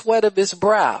in the sweat of his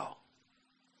brow.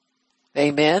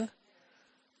 Amen.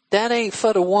 That ain't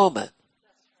for the woman.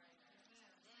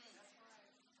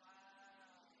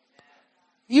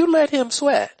 You let him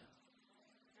sweat.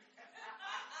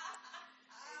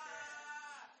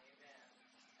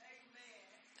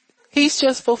 He's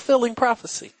just fulfilling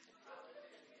prophecy.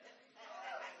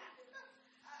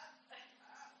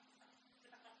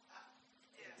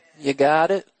 You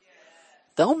got it?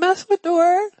 Don't mess with the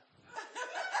word.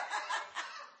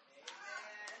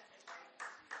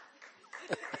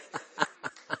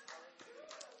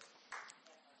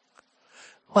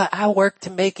 Well, I work to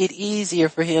make it easier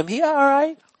for him. He all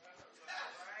right.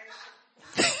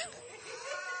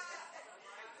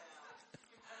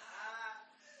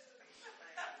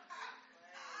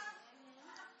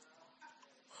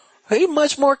 He's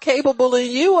much more capable than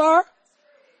you are.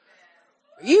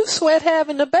 You sweat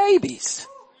having the babies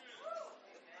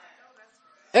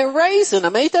and raising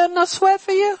them. Ain't that enough sweat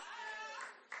for you?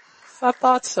 I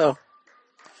thought so.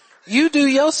 You do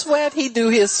your sweat, he do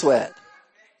his sweat.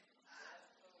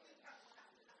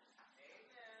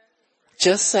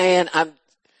 Just saying,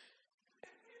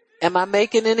 am I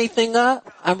making anything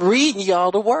up? I'm reading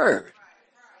y'all the word.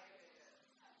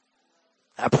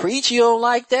 I preach, you don't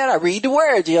like that. I read the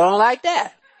word, you don't like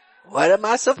that. What am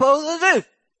I supposed to do?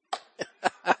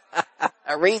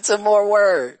 I read some more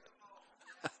word.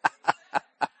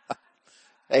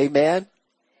 Amen.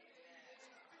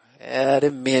 Yeah,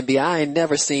 them men I ain't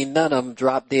never seen none of them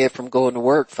drop dead from going to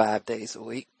work 5 days a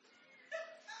week.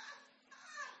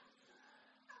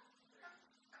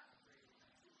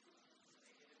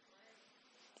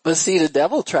 But see, the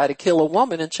devil tried to kill a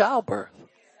woman in childbirth.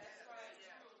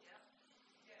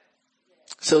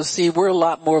 So see, we're a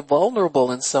lot more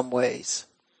vulnerable in some ways.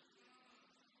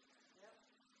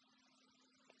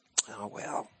 Oh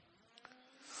well.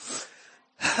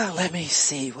 Let me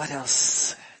see, what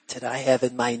else did I have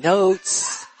in my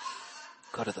notes?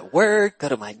 Go to the word, go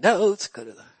to my notes, go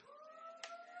to the...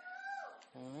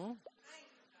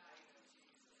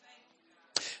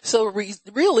 So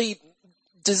really,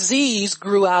 disease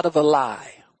grew out of a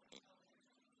lie.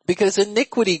 Because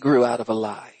iniquity grew out of a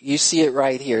lie. You see it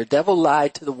right here. Devil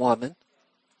lied to the woman.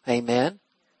 Amen.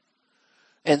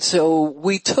 And so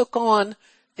we took on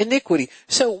iniquity.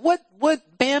 So what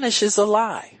banishes a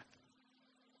lie?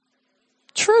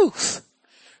 Truth.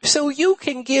 So you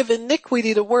can give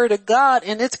iniquity the word of God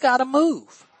and it's got to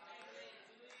move.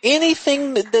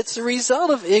 Anything that's a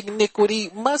result of iniquity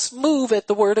must move at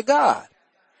the word of God.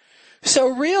 So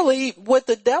really what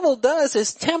the devil does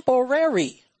is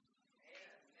temporary.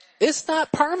 It's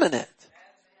not permanent.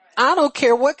 I don't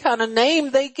care what kind of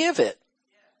name they give it.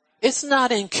 It's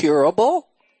not incurable.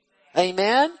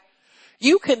 Amen.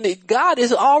 God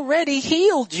has already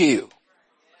healed you.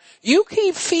 You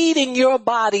keep feeding your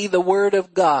body the word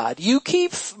of God. You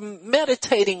keep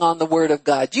meditating on the word of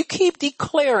God. You keep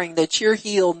declaring that you're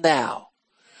healed now.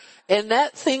 And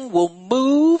that thing will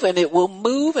move and it will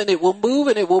move and it will move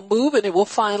and it will move and it will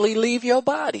finally leave your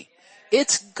body.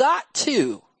 It's got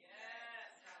to.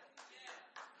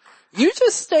 You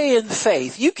just stay in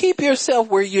faith. You keep yourself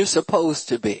where you're supposed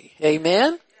to be.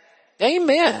 Amen?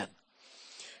 Amen.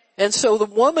 And so the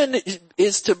woman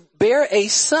is to bear a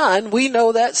son. We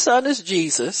know that son is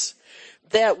Jesus,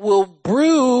 that will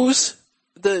bruise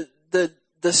the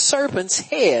serpent's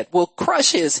head, will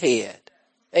crush his head.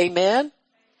 Amen?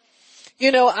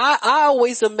 You know, I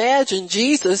always imagine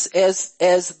Jesus as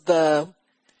the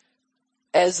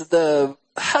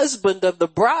husband of the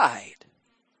bride,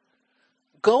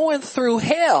 going through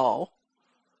hell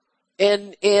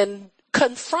and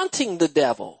confronting the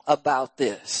devil about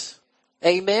this.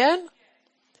 Amen?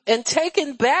 And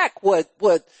taking back what,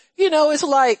 it's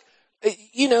like,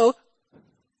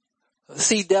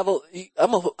 see devil,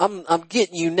 I'm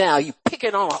getting you now. You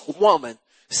picking on a woman,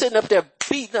 sitting up there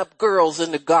beating up girls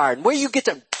in the garden. Where you get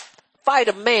to fight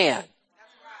a man?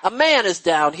 A man is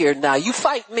down here now. You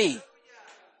fight me.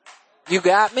 You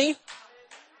got me?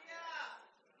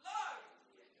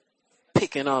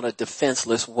 Picking on a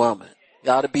defenseless woman.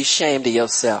 You ought to be ashamed of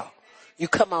yourself. You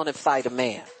come on and fight a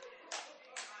man.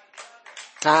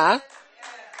 Huh?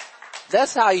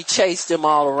 That's how he chased him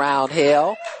all around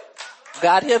hell.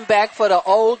 Got him back for the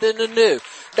old and the new.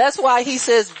 That's why he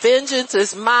says, vengeance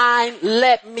is mine,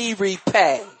 let me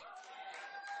repay.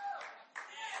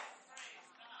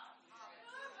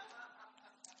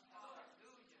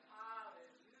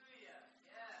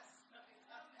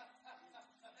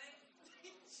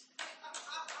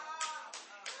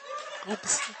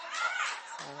 Oops.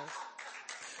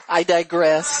 I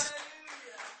digress.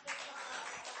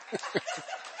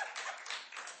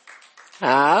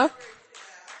 Huh?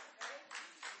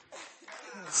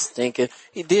 Stinking.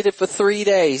 He did it for 3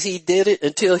 days. He did it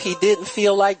until he didn't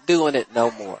feel like doing it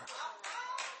no more.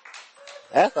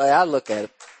 That's the way I look at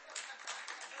it.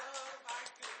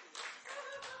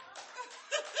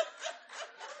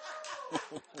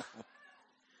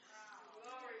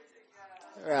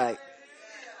 Right.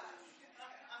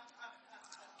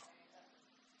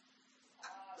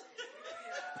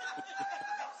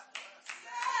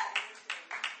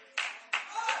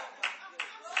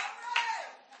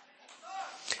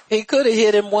 He could have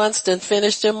hit him once and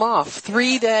finished him off.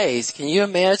 3 days. Can you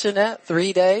imagine that?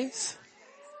 3 days?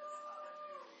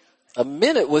 A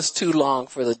minute was too long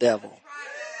for the devil.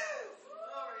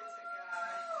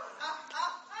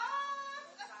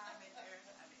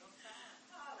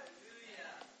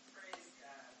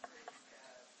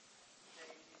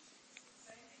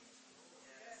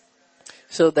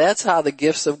 So that's how the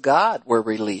gifts of God were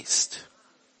released.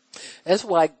 That's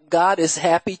why God is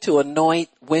happy to anoint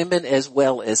women as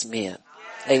well as men.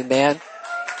 Amen.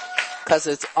 Because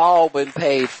it's all been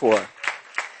paid for.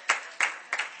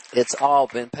 It's all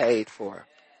been paid for.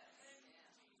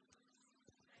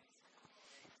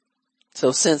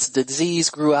 So since disease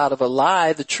grew out of a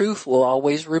lie, the truth will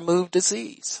always remove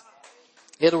disease.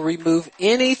 It'll remove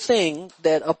anything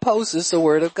that opposes the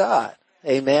word of God.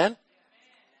 Amen.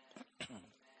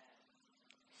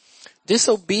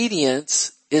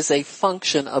 Disobedience is a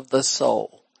function of the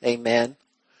soul. Amen.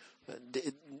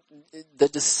 The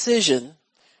decision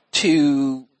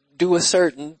to do a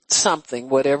certain something,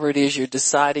 whatever it is you're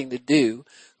deciding to do,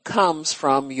 comes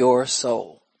from your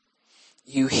soul.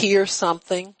 You hear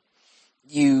something,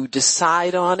 you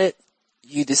decide on it,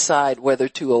 you decide whether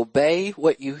to obey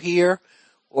what you hear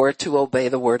or to obey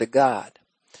the word of God.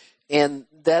 And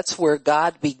that's where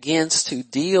God begins to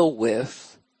deal with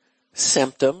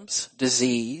symptoms,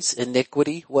 disease,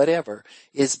 iniquity, whatever,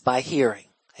 is by hearing.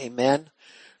 Amen.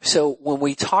 So when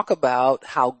we talk about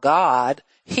how God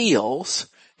heals,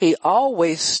 he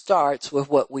always starts with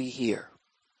what we hear.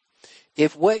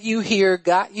 If what you hear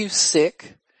got you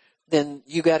sick, then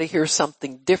you got to hear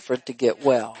something different to get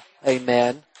well.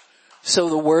 Amen. So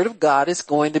the word of God is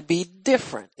going to be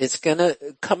different. It's going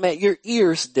to come at your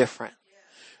ears different.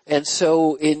 And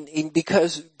so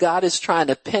because God is trying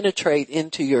to penetrate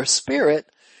into your spirit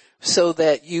so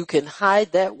that you can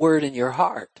hide that word in your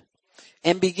heart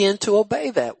and begin to obey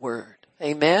that word.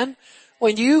 Amen.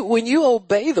 When you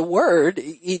obey the word,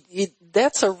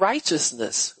 that's a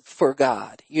righteousness for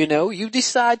God. You know, you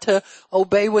decide to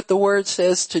obey what the word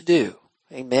says to do.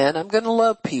 Amen. I'm going to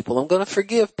love people. I'm going to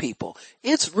forgive people.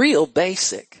 It's real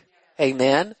basic.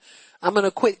 Amen. I'm going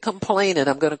to quit complaining.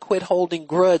 I'm going to quit holding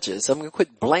grudges. I'm going to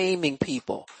quit blaming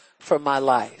people for my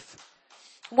life.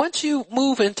 Once you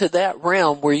move into that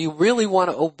realm where you really want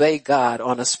to obey God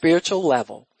on a spiritual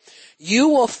level, you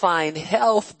will find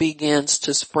health begins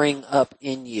to spring up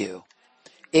in you.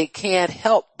 It can't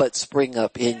help but spring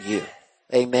up in you.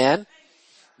 Amen.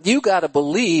 You got to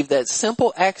believe that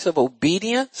simple acts of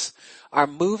obedience are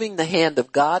moving the hand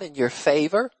of God in your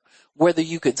favor, whether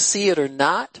you can see it or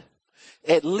not.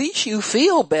 At least you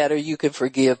feel better. You can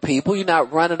forgive people. You're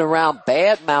not running around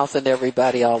bad mouthing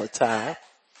everybody all the time,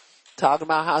 talking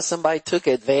about how somebody took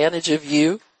advantage of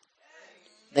you.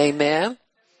 Amen.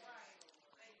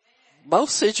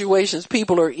 Most situations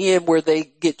people are in where they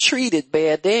get treated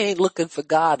bad, they ain't looking for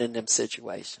God in them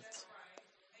situations.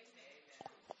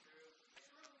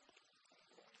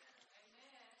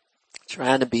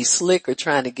 Trying to be slick or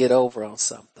trying to get over on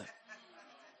something.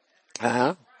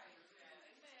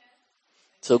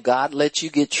 So God lets you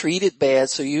get treated bad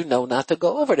so you know not to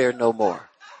go over there no more.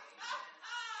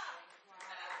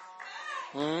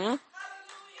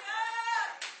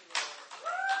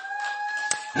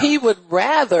 He would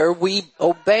rather we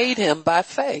obeyed him by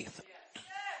faith.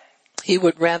 He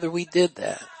would rather we did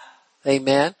that.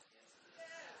 Amen.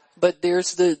 But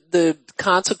there's the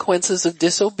consequences of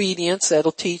disobedience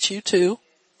that'll teach you too.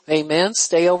 Amen.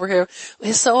 Stay over here.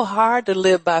 It's so hard to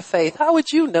live by faith. How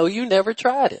would you know? You never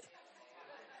tried it.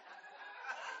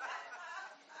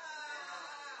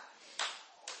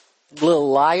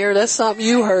 Little liar. That's something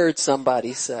you heard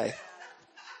somebody say.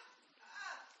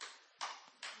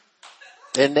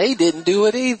 And they didn't do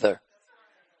it either.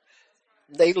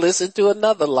 They listened to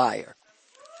another liar.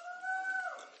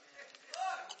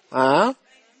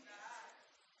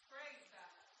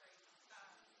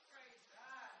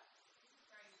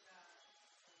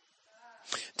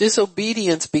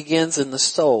 Disobedience begins in the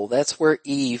soul. That's where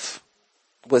Eve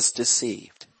was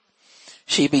deceived.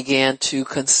 She began to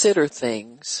consider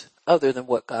things other than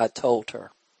what God told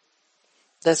her.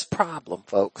 That's the problem,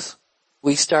 folks.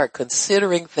 We start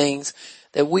considering things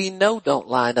that we know don't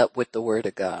line up with the word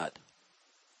of God.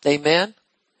 Amen?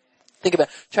 Think about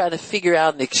trying to figure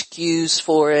out an excuse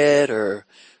for it, or,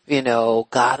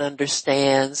 God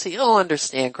understands. He don't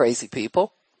understand crazy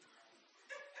people.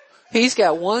 He's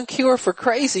got one cure for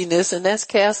craziness, and that's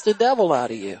cast the devil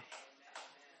out of you.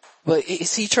 But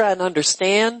is he trying to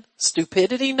understand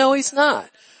stupidity? No, he's not.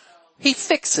 He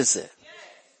fixes it.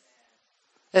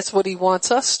 That's what he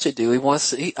wants us to do. He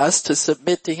wants us to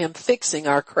submit to him fixing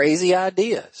our crazy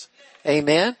ideas.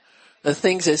 Amen? The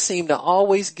things that seem to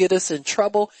always get us in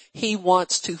trouble, he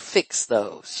wants to fix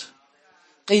those.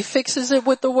 He fixes it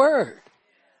with the word.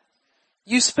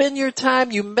 You spend your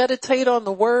time, you meditate on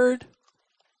the word.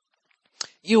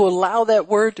 You allow that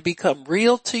word to become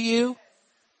real to you.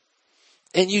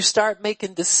 And you start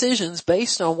making decisions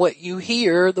based on what you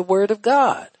hear the word of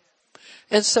God.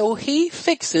 And so he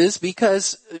fixes,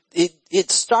 because it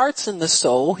starts in the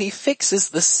soul, he fixes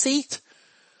the seat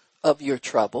of your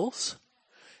troubles.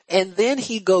 And then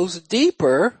he goes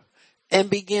deeper and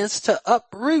begins to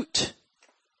uproot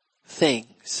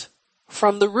things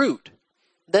from the root.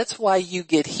 That's why you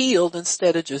get healed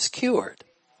instead of just cured.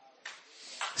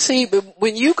 See, but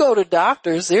when you go to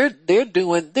doctors, they're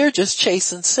just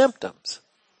chasing symptoms.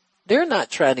 They're not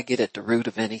trying to get at the root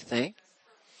of anything.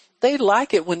 They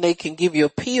like it when they can give you a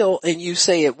pill and you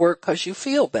say it worked because you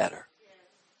feel better.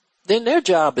 Then their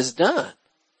job is done.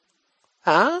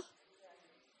 Huh?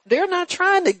 They're not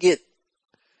trying to get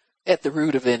at the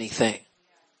root of anything.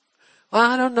 Well,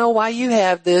 I don't know why you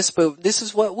have this, but this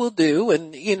is what we'll do.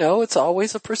 And, it's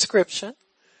always a prescription,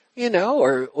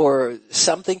 or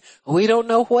something. We don't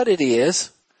know what it is.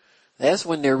 That's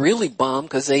when they're really bummed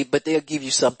but they'll give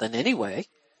you something anyway.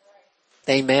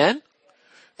 Amen.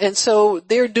 And so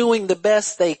they're doing the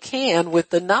best they can with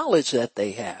the knowledge that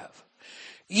they have.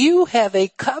 You have a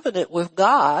covenant with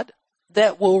God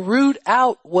that will root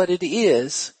out what it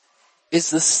is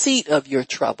the seat of your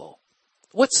trouble.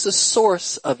 What's the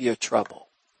source of your trouble?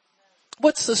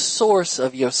 What's the source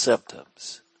of your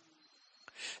symptoms?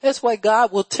 That's why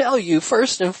God will tell you,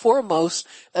 first and foremost,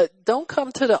 don't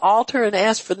come to the altar and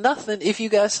ask for nothing if you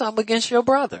got something against your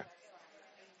brother.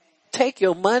 Take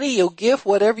your money, your gift,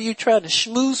 whatever you're trying to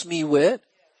schmooze me with.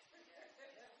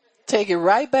 Take it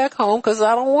right back home because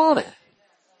I don't want it.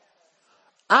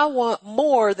 I want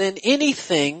more than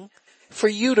anything for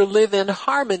you to live in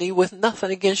harmony with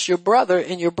nothing against your brother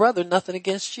and your brother nothing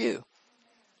against you.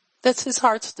 That's his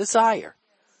heart's desire.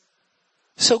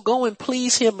 So go and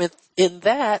please him in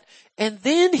that, and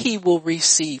then he will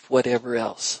receive whatever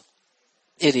else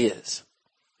it is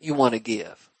you want to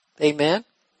give. Amen?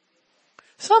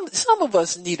 Some of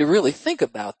us need to really think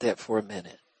about that for a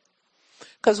minute.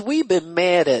 Because we've been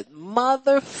mad at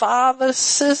mother, father,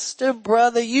 sister,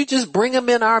 brother. You just bring them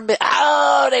in our midst.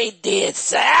 Oh, they did.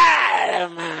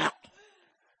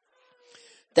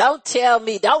 Don't tell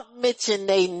me. Don't mention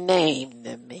their name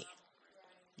to me.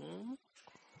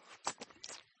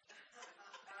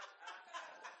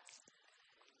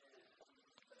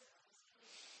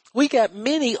 We got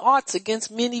many oughts against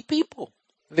many people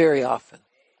very often.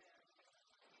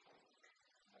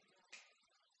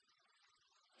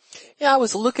 Yeah, I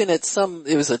was looking at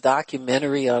it was a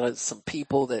documentary on some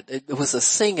people that it was a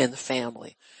singing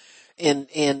family. And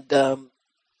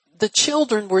the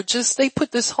children were they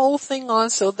put this whole thing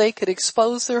on so they could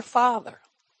expose their father.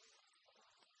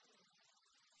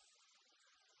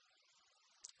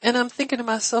 And I'm thinking to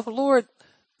myself, Lord,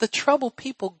 the trouble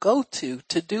people go to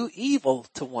do evil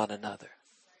to one another.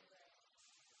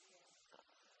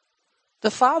 The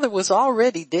father was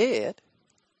already dead.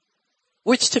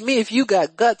 Which to me, if you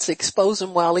got guts, expose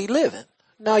him while he living.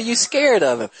 No, you scared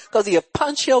of him because he'll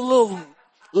punch your little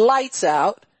lights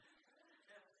out.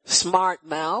 Smart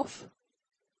mouth.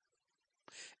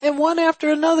 And one after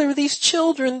another, these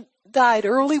children died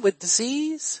early with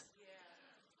disease.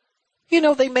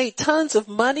 They made tons of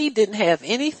money, didn't have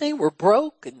anything, were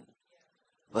broke, and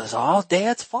it was all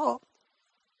Dad's fault.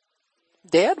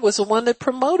 Dad was the one that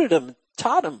promoted them,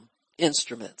 taught them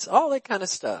instruments, all that kind of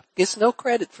stuff. Gets no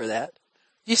credit for that.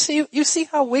 You see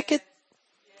how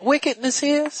wickedness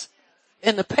is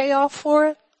and the payoff for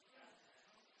it?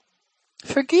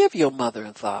 Forgive your mother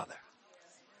and father.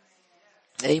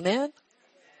 Amen.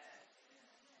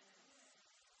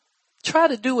 Try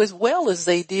to do as well as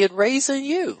they did raising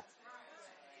you.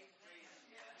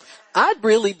 I'd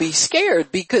really be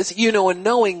scared because, and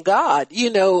knowing God,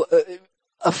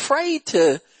 afraid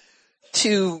to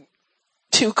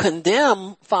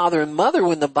condemn father and mother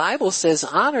when the Bible says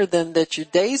honor them that your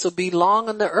days will be long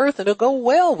on the earth and it'll go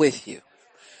well with you.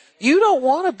 You don't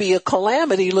want to be a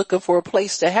calamity looking for a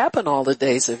place to happen all the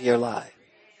days of your life.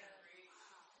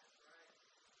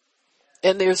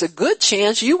 And there's a good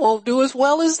chance you won't do as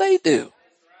well as they do.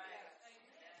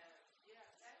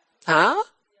 Huh?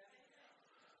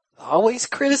 Always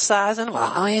criticizing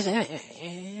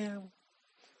them.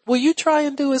 Well, you try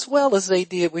and do as well as they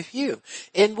did with you.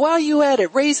 And while you at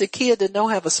it, raise a kid that don't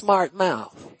have a smart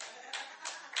mouth.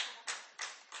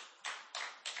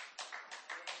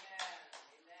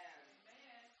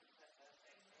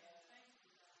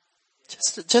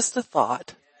 Just a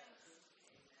thought.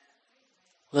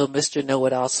 Little Mr.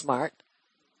 Know-it-all smart.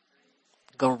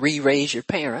 Gonna re-raise your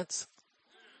parents.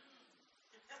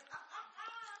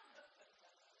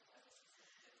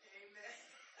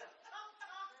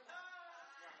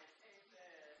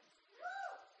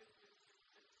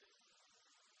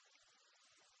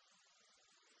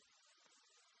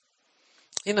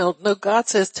 No, God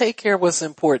says take care of what's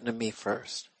important to me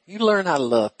first. You learn how to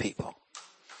love people.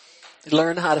 You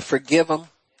learn how to forgive them.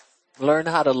 Learn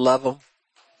how to love them.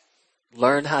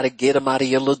 Learn how to get them out of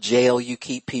your little jail you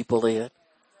keep people in.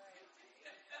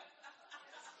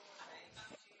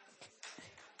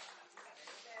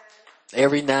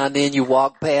 Every now and then you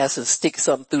walk past and stick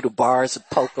something through the bars and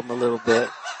poke them a little bit.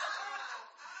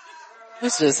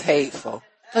 It's just hateful.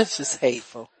 It's just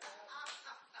hateful.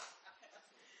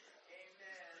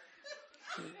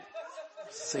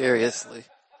 Seriously.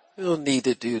 You don't need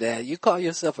to do that. You call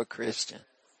yourself a Christian.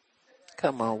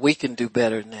 Come on, we can do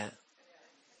better than that.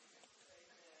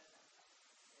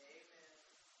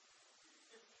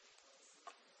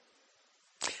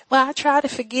 Well, I try to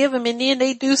forgive them and then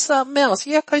they do something else.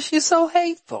 Yeah, 'cause you're so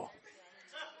hateful.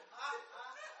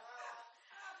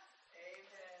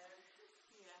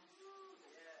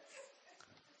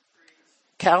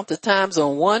 Count the times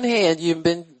on one hand you've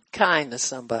been kind to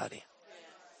somebody.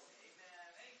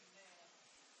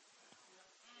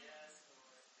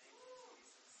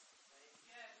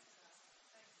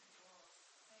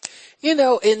 You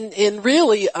know, and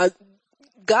really,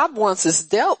 God wants us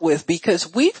dealt with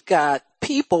because we've got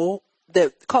people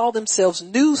that call themselves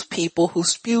news people who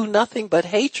spew nothing but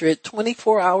hatred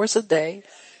 24 hours a day,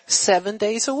 7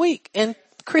 days a week. And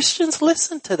Christians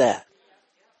listen to that.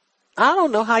 I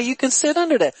don't know how you can sit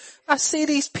under that. I see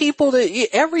these people that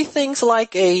everything's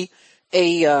like a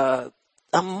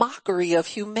mockery of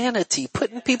humanity,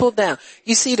 putting people down.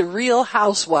 You see the Real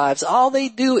Housewives, all they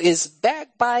do is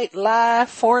backbite, lie,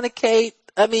 fornicate.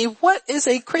 I mean, what is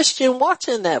a Christian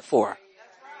watching that for?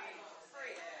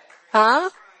 Huh?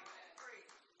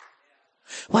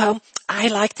 Well, I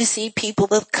like to see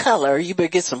people of color. You better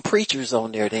get some preachers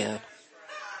on there then.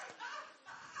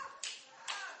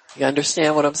 You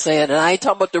understand what I'm saying? And I ain't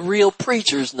talking about the real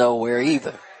preachers nowhere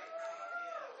either.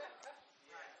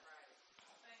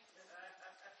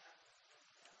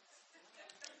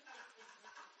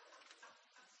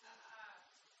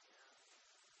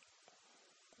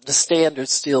 The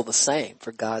standard's still the same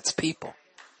for God's people.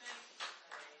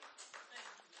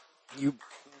 You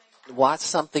watch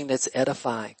something that's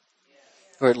edifying,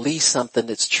 or at least something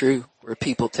that's true, where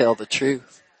people tell the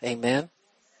truth. Amen?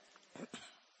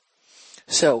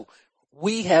 So,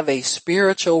 we have a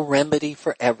spiritual remedy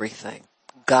for everything.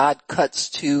 God cuts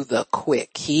to the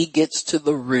quick. He gets to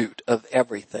the root of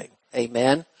everything.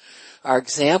 Amen? Our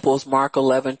example is Mark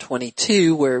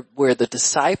 11:22, where the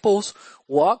disciples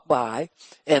walked by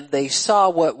and they saw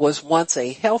what was once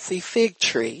a healthy fig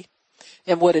tree.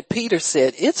 And what did Peter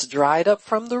said? It's dried up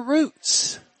from the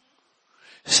roots.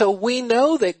 So we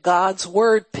know that God's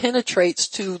word penetrates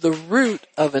to the root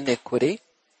of iniquity.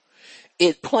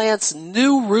 It plants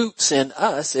new roots in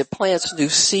us. It plants new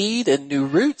seed and new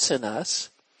roots in us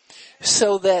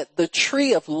so that the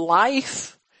tree of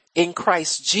life in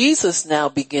Christ Jesus now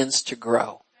begins to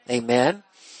grow. Amen.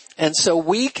 And so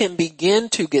we can begin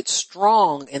to get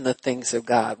strong in the things of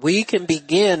God. We can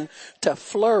begin to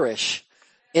flourish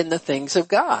in the things of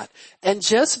God. And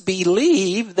just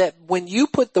believe that when you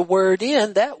put the word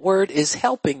in, that word is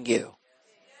helping you.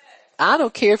 I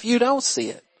don't care if you don't see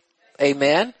it.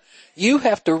 Amen. You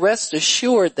have to rest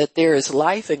assured that there is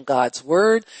life in God's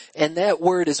word, and that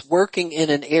word is working in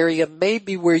an area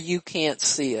maybe where you can't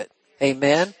see it.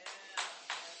 Amen.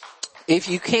 If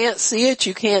you can't see it,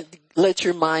 you can't let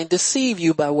your mind deceive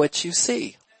you by what you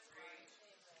see.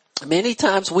 Many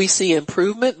times we see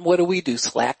improvement, and what do?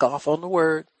 Slack off on the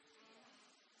word.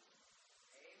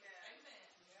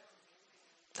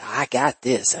 I got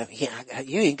this. I mean,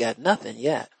 you ain't got nothing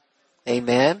yet.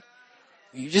 Amen.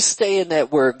 You just stay in that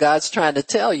word. God's trying to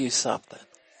tell you something.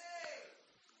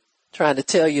 Trying to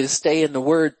tell you to stay in the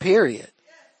word, period.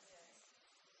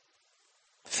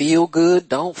 Feel good,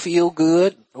 don't feel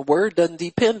good. The word doesn't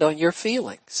depend on your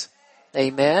feelings.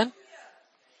 Amen.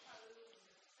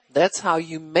 That's how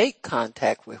you make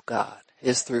contact with God,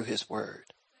 is through his word.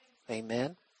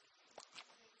 Amen.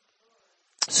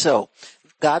 So,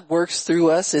 God works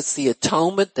through us. It's the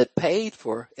atonement that paid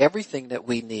for everything that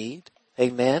we need.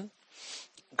 Amen.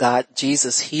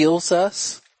 Jesus heals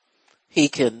us. He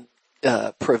can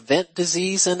prevent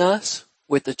disease in us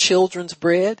with the children's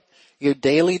bread, your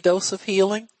daily dose of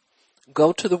healing.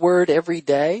 Go to the word every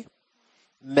day.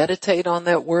 Meditate on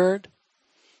that word.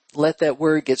 Let that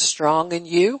word get strong in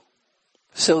you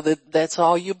so that that's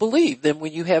all you believe. Then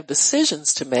when you have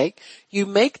decisions to make, you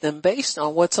make them based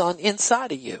on what's on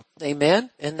inside of you. Amen.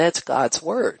 And that's God's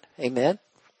word. Amen.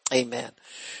 Amen.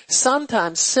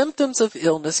 Sometimes symptoms of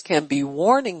illness can be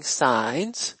warning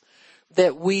signs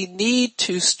that we need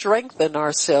to strengthen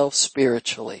ourselves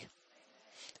spiritually.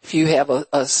 If you have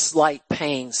a slight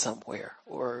pain somewhere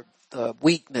or a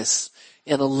weakness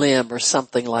in a limb or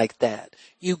something like that,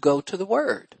 you go to the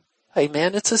Word.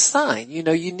 Amen. It's a sign. You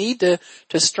know, you need to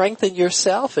strengthen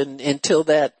yourself until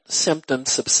that symptom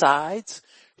subsides.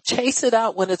 Chase it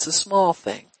out when it's a small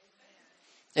thing.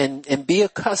 And be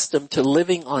accustomed to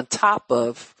living on top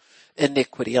of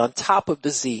iniquity, on top of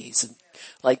disease. And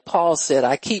like Paul said,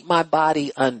 I keep my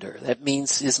body under. That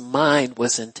means his mind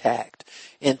was intact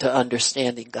into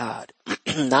understanding God.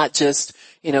 Not just,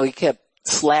 he kept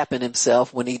slapping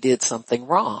himself when he did something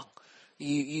wrong.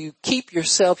 You keep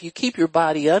your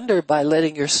body under by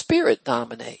letting your spirit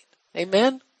dominate.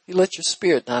 Amen? You let your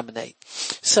spirit dominate.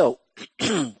 So,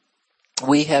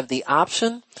 we have the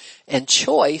option and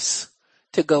choice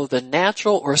to go the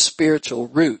natural or spiritual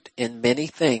route in many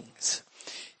things.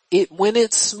 When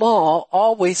it's small,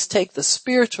 always take the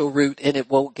spiritual route and it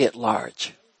won't get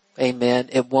large. Amen.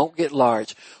 It won't get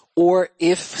large. Or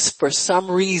if for some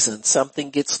reason something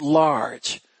gets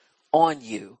large on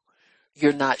you,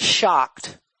 you're not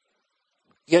shocked.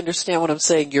 You understand what I'm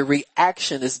saying? Your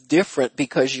reaction is different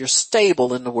because you're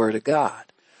stable in the Word of God.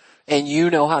 And you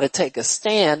know how to take a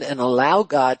stand and allow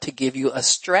God to give you a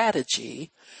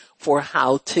strategy for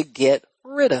how to get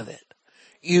rid of it.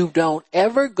 You don't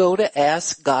ever go to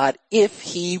ask God if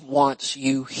He wants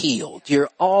you healed. You're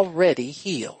already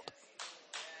healed.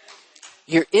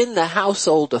 You're in the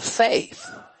household of faith.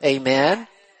 Amen.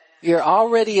 You're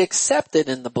already accepted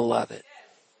in the beloved.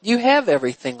 You have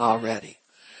everything already.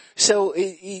 So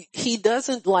He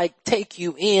doesn't take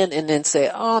you in and then say,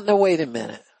 oh no, wait a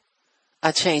minute.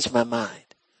 I changed my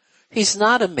mind. He's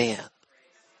not a man.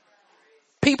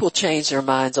 People change their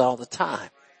minds all the time.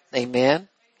 Amen.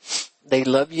 They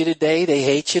love you today. They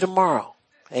hate you tomorrow.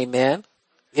 Amen.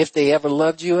 If they ever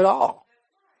loved you at all.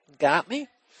 Got me?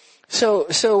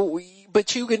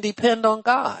 But you can depend on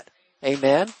God.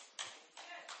 Amen.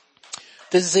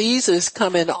 Diseases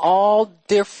come in all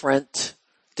different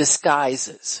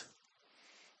disguises.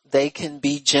 They can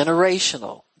be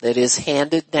generational. That is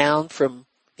handed down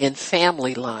in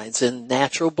family lines and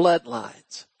natural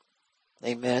bloodlines.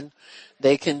 Amen.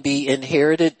 They can be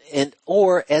inherited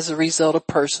or as a result of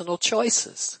personal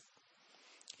choices.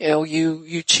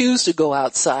 You choose to go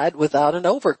outside without an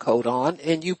overcoat on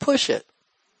and you push it.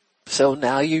 So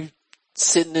now you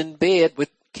sitting in bed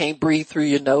can't breathe through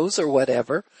your nose or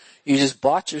whatever. You just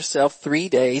bought yourself 3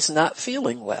 days not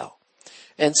feeling well.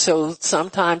 And so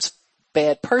sometimes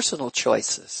bad personal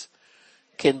choices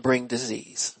can bring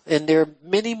disease. And there are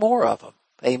many more of them.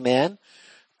 Amen.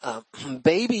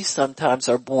 Babies sometimes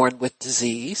are born with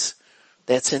disease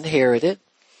that's inherited,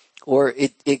 or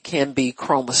it can be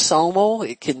chromosomal,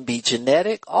 it can be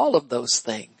genetic, all of those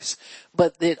things.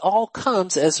 But it all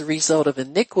comes as a result of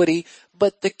iniquity,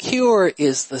 but the cure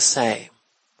is the same.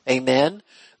 Amen.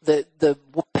 The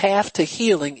path to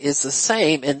healing is the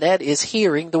same, and that is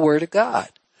hearing the Word of God.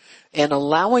 And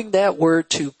allowing that Word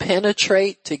to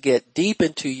penetrate, to get deep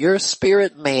into your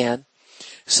spirit man,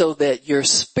 so that your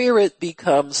spirit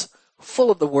becomes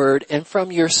full of the Word, and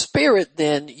from your spirit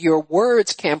then your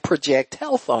words can project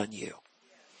health on you.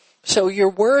 So your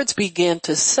words begin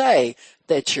to say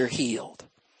that you're healed.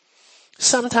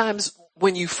 Sometimes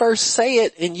when you first say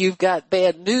it and you've got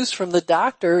bad news from the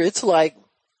doctor, it's like,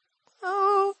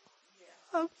 oh,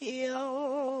 I'm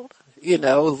healed.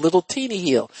 A little teeny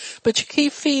healed. But you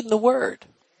keep feeding the Word.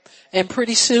 And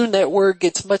pretty soon that Word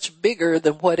gets much bigger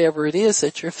than whatever it is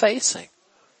that you're facing.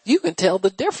 You can tell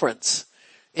the difference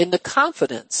in the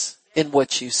confidence in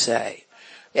what you say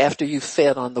after you've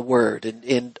fed on the Word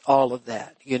and all of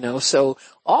that, So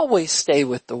always stay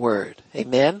with the Word.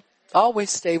 Amen. Always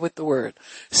stay with the Word.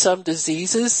 Some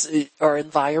diseases are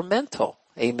environmental.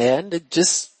 Amen. It's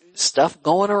just stuff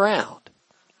going around.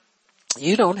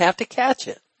 You don't have to catch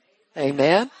it.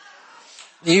 Amen.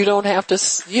 You don't have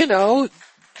to,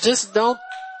 just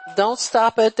don't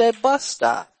stop at that bus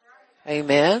stop.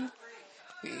 Amen.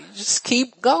 You just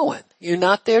keep going. You're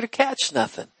not there to catch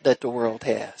nothing that the world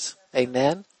has.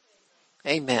 Amen.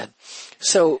 Amen.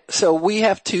 So we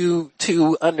have to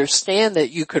understand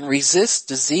that you can resist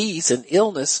disease and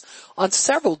illness on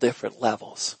several different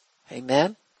levels.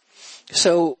 Amen.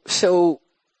 So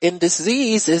in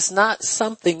disease is not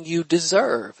something you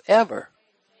deserve ever.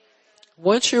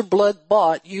 Once you're blood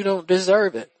bought, you don't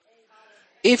deserve it.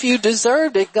 If you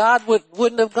deserved it, God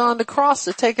wouldn't have gone to the cross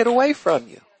to take it away from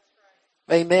you.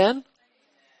 Amen.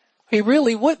 He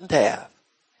really wouldn't have.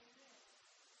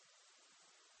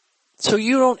 So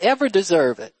you don't ever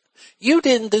deserve it. You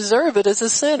didn't deserve it as a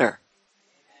sinner.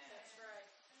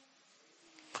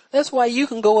 That's why you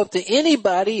can go up to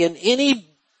anybody in any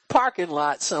parking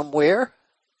lot somewhere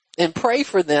and pray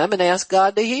for them and ask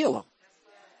God to heal them.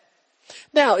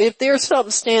 Now, if there's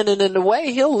something standing in the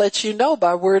way, he'll let you know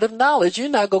by word of knowledge. You're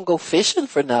not going to go fishing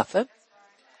for nothing.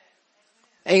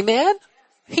 Amen.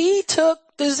 He took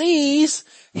disease.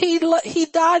 He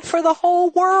died for the whole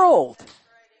world.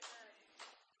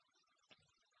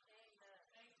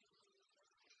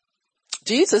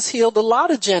 Jesus healed a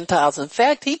lot of Gentiles. In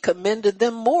fact, he commended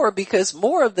them more because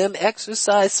more of them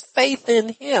exercised faith in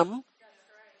him.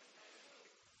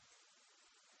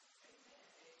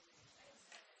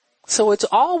 So it's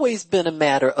always been a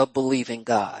matter of believing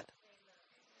God.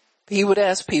 He would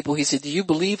ask people, he said, do you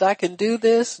believe I can do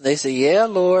this? And they say, yeah,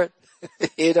 Lord.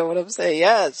 You know what I'm saying?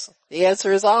 Yes. The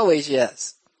answer is always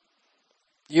yes.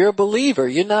 You're a believer.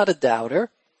 You're not a doubter.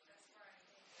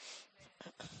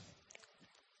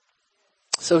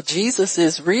 So Jesus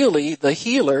is really the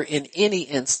healer in any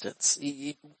instance.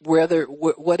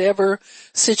 Whatever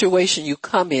situation you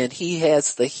come in, he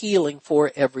has the healing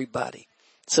for everybody.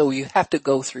 So you have to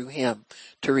go through him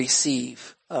to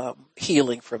receive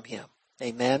healing from him.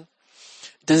 Amen.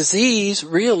 Disease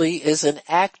really is an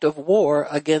act of war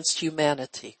against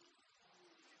humanity.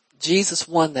 Jesus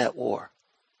won that war.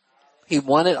 He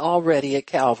won it already at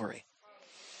Calvary.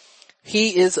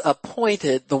 He is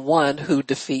appointed the one who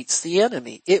defeats the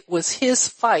enemy. It was his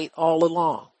fight all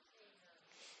along.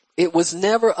 It was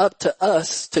never up to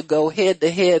us to go head to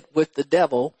head with the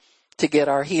devil to get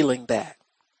our healing back.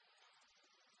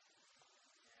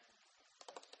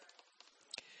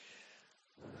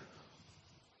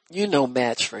 You're no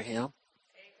match for him.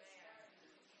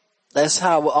 That's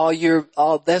how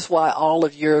that's why all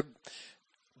of your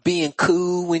being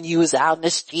cool when you was out in the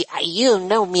street. You don't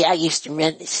know me. I used to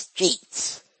run the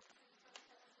streets.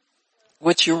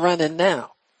 What you running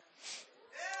now?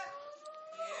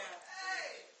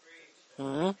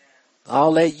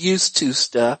 All that used to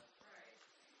stuff.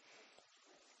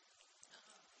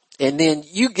 And then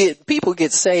people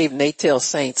get saved and they tell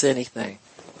saints anything.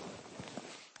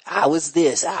 I was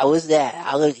this, I was that,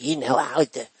 I was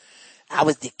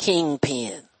the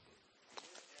kingpin.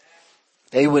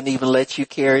 They wouldn't even let you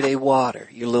carry their water,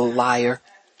 you little liar.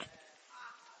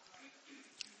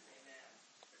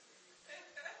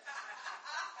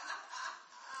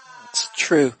 It's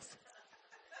truth.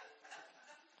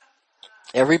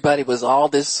 Everybody was all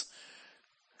this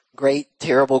great,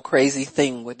 terrible, crazy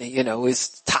thing when it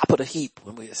was top of the heap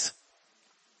when we was.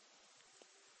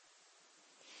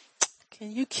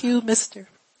 Can you cue Mr.?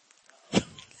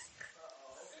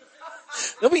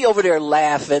 Don't be over there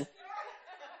laughing.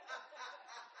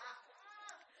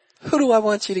 Who do I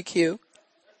want you to cue?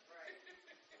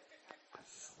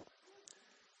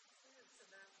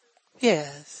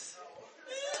 Yes.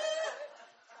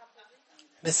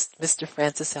 Mr.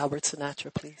 Francis Albert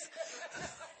Sinatra, please.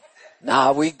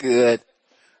 Nah, we good.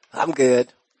 I'm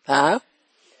good. Huh?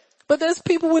 But there's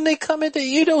people when they come into,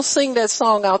 you don't sing that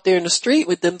song out there in the street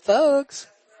with them thugs.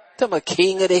 I'm a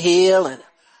king of the hill and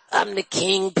I'm the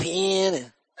kingpin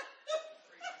and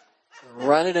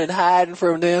running and hiding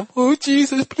from them. Oh,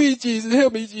 Jesus, please, Jesus,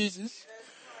 help me, Jesus.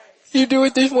 You do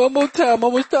it this one more time,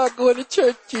 I'm going to start going to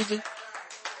church, Jesus.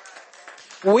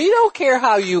 We don't care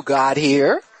how you got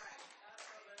here.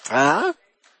 Huh?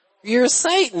 You're a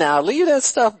saint now. Leave that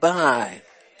stuff behind.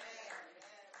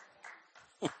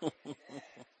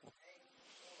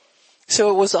 So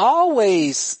it was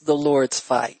always the Lord's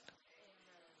fight.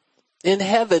 In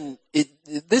heaven,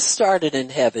 this started in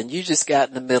heaven. You just got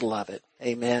in the middle of it.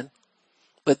 Amen.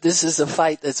 But this is a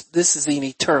fight this is an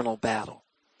eternal battle.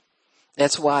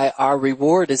 That's why our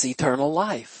reward is eternal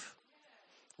life.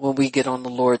 When we get on the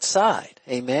Lord's side.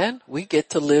 Amen. We get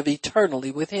to live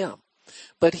eternally with him.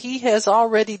 But he has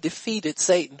already defeated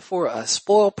Satan for us,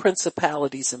 spoiled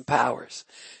principalities and powers,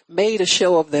 made a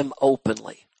show of them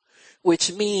openly,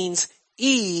 which means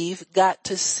Eve got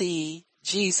to see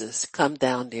Jesus come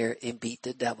down there and beat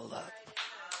the devil up.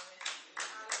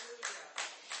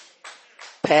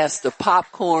 Pass the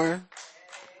popcorn,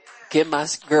 give my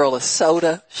girl a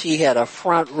soda. She had a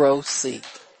front row seat.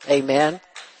 Amen.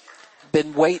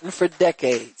 Been waiting for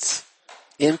decades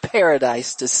in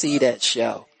paradise to see that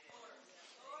show.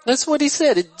 That's what he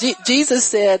said. Jesus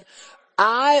said,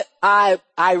 I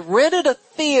rented a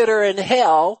theater in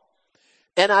hell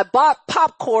and I bought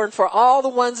popcorn for all the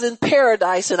ones in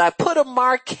paradise and I put a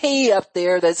marquee up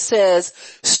there that says,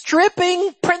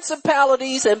 stripping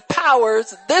principalities and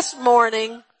powers this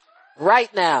morning,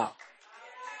 right now.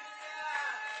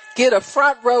 Get a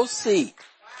front row seat.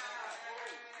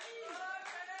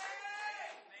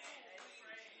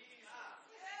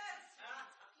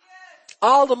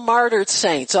 All the martyred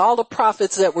saints, all the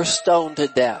prophets that were stoned to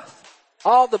death,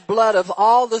 all the blood of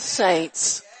all the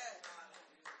saints,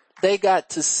 they got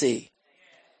to see.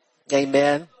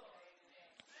 Amen.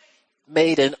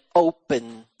 made an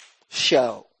open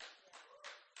show.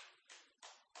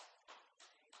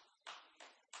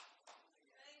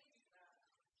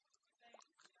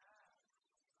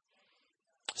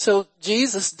 So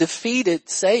Jesus defeated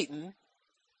Satan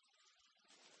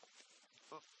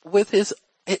with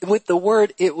the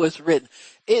word, it was written.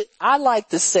 I like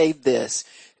to say this.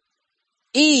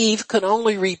 Eve could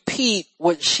only repeat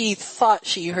what she thought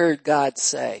she heard God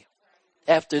say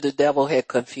after the devil had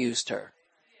confused her.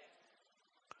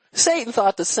 Satan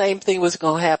thought the same thing was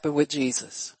going to happen with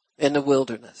Jesus in the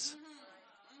wilderness.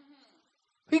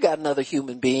 We got another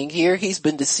human being here. He's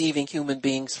been deceiving human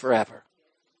beings forever.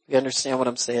 You understand what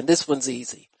I'm saying? This one's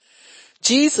easy.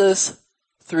 Jesus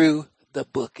threw the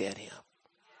book at him.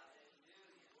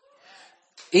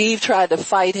 Eve tried to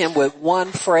fight him with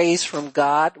one phrase from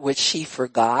God, which she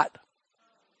forgot.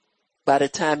 By the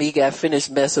time he got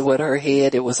finished messing with her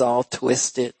head, it was all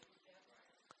twisted.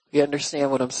 You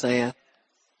understand what I'm saying?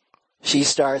 She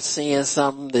started seeing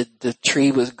something that the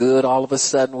tree was good all of a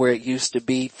sudden where it used to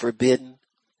be forbidden.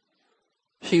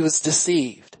 She was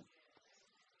deceived.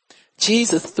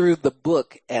 Jesus threw the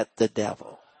book at the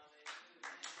devil.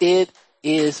 It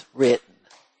is written.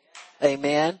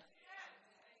 Amen.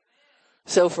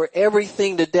 So for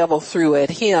everything the devil threw at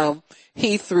him,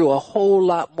 he threw a whole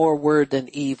lot more word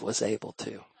than Eve was able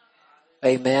to.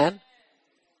 Amen.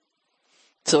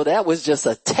 So that was just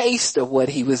a taste of what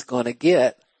he was going to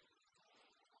get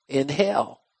in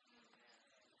hell.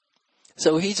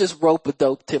 So he just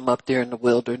rope-a-doped him up there in the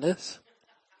wilderness.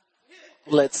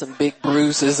 Let some big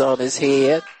bruises on his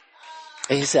head.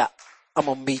 And he said, I'm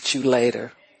going to meet you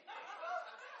later.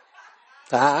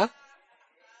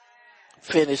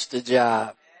 Finish the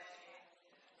job.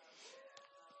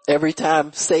 Every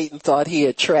time Satan thought he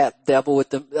had trapped devil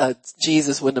with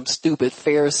Jesus with them stupid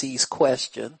Pharisees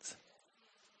questions,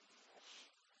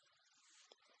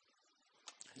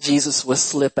 Jesus would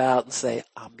slip out and say,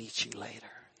 I'll meet you later.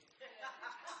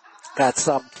 Got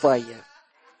something for you.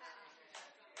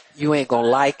 You ain't gonna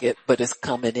like it, but it's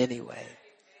coming anyway.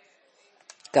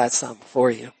 Got something for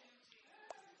you.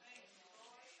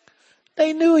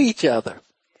 They knew each other.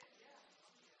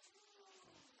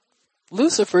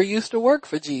 Lucifer used to work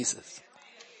for Jesus.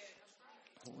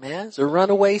 Man, he's a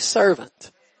runaway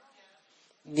servant.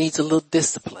 Needs a little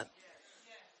discipline.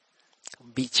 I'll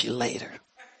beat you later.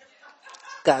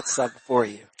 Got something for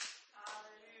you.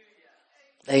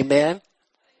 Amen.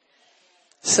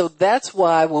 So that's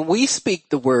why when we speak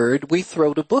the word, we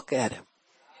throw the book at him.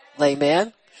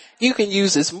 Amen. You can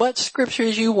use as much scripture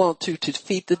as you want to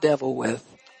defeat the devil with.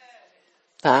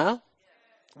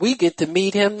 We get to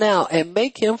meet him now and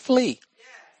make him flee.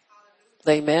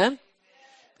 Amen.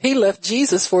 He left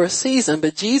Jesus for a season,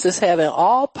 but Jesus having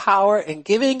all power and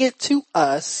giving it to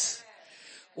us,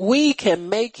 we can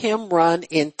make him run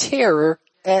in terror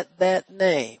at that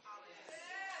name.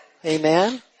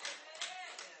 Amen.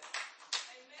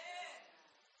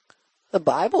 The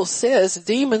Bible says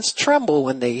demons tremble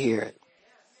when they hear it.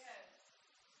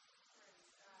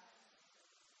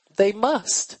 They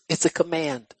must. It's a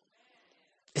command.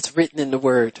 It's written in the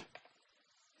word.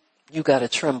 You gotta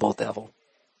tremble, devil.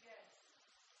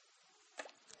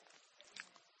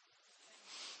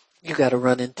 You gotta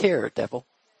run in terror, devil.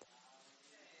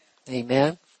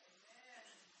 Amen.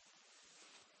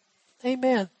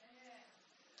 Amen.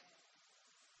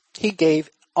 He gave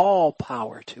all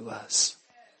power to us.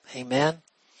 Amen.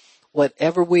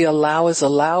 Whatever we allow is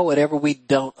allowed. Whatever we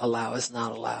don't allow is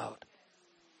not allowed.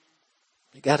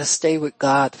 You gotta stay with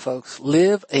God, folks.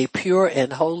 Live a pure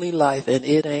and holy life, and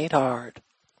it ain't hard.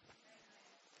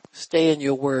 Stay in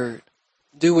your word.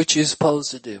 Do what you're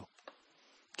supposed to do.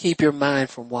 Keep your mind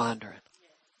from wandering.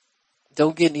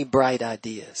 Don't get any bright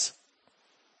ideas.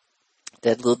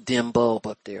 That little dim bulb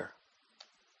up there.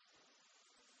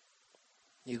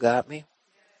 You got me?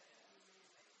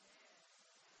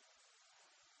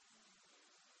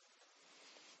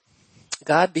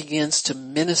 God begins to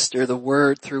minister the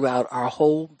word throughout our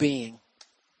whole being.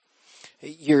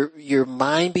 Your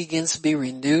mind begins to be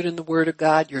renewed in the word of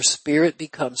God. Your spirit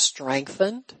becomes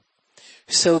strengthened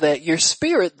so that your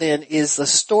spirit then is the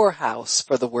storehouse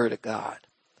for the word of God.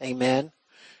 Amen.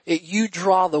 You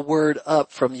draw the word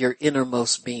up from your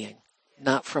innermost being,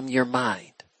 not from your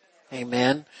mind.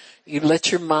 Amen. You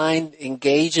let your mind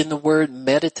engage in the word,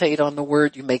 meditate on the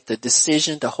word. You make the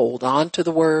decision to hold on to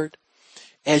the word.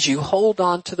 As you hold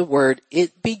on to the word,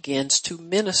 it begins to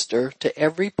minister to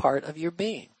every part of your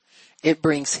being. It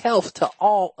brings health to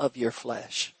all of your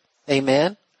flesh.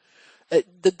 Amen.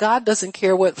 The God doesn't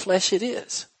care what flesh it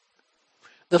is.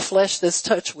 The flesh that's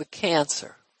touched with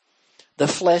cancer. The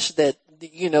flesh that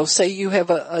say you have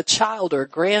a child or a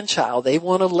grandchild. They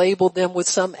want to label them with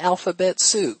some alphabet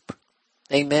soup.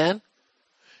 Amen.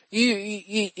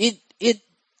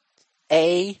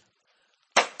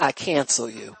 I cancel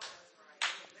you.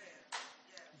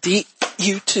 D,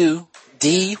 you too.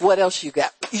 D, what else you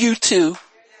got? You too.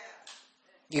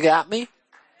 You got me?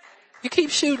 You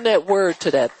keep shooting that word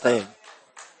to that thing.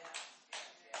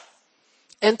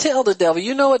 And tell the devil,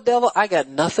 you know what, devil? I got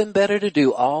nothing better to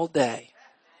do all day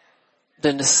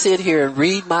than to sit here and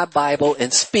read my Bible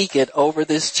and speak it over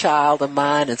this child of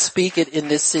mine and speak it in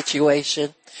this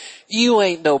situation. You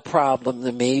ain't no problem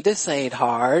to me. This ain't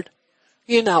hard.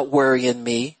 You're not worrying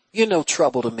me. You're no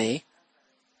trouble to me.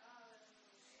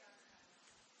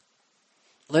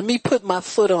 Let me put my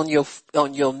foot on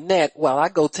your neck while I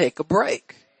go take a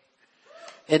break.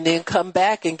 And then come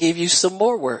back and give you some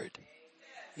more word.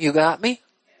 You got me?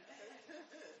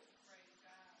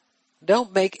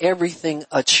 Don't make everything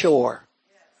a chore.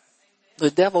 The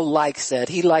devil likes that.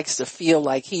 He likes to feel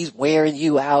like he's wearing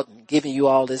you out and giving you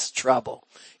all this trouble.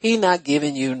 He's not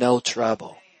giving you no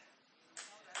trouble.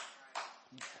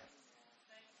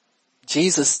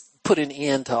 Jesus put an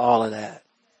end to all of that.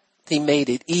 He made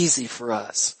it easy for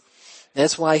us.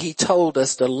 That's why he told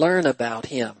us to learn about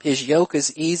him. His yoke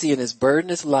is easy and his burden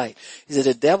is light. He said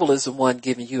the devil is the one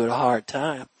giving you a hard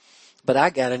time. But I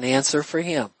got an answer for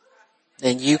him.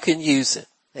 And you can use it.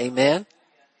 Amen.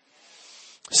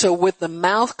 So with the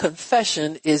mouth,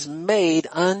 confession is made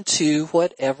unto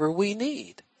whatever we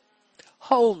need.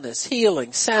 Wholeness,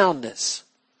 healing, soundness.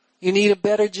 You need a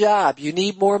better job. You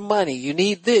need more money. You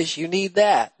need this. You need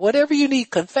that. Whatever you need,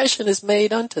 confession is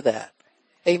made unto that.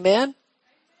 Amen.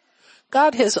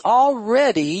 God has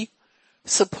already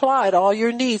supplied all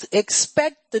your needs.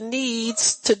 Expect the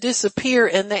needs to disappear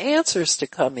and the answers to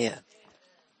come in.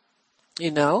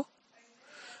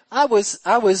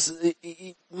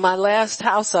 My last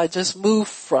house I just moved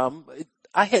from,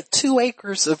 I had 2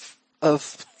 acres of,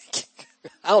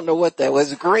 I don't know what that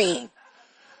was, green.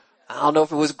 I don't know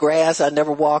if it was grass. I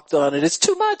never walked on it. It's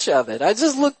too much of it. I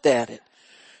just looked at it.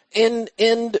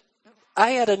 And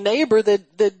I had a neighbor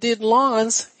that did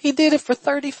lawns. He did it for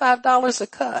 $35 a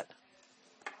cut.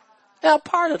 Now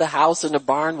part of the house and the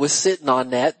barn was sitting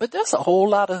on that, but that's a whole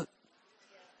lot of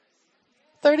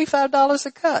 $35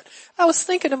 a cut. I was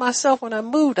thinking to myself when I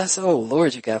moved, I said, oh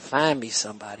Lord, you gotta find me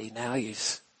somebody now.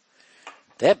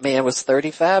 That man was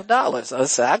 $35. I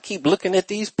said, I keep looking at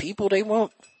these people, they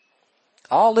want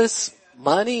all this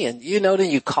money and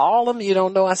then you call them, you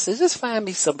don't know. I said, just find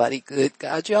me somebody good,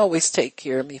 God. You always take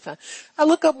care of me. I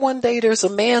look up one day, there's a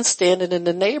man standing in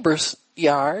the neighbor's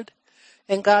yard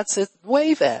and God said,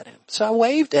 wave at him. So I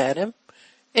waved at him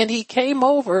and he came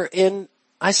over and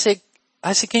I said,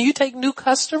 can you take new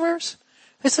customers?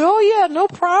 He said, oh yeah, no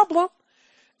problem.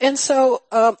 And so,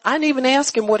 I didn't even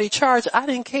ask him what he charged. I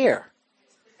didn't care.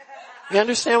 You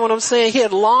understand what I'm saying? He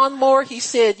had lawnmower. He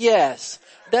said yes.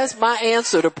 That's my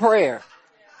answer to prayer.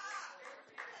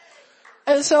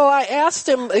 And so I asked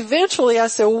him eventually, I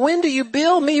said, when do you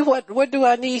bill me? What do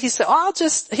I need? He said, I'll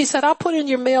put in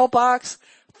your mailbox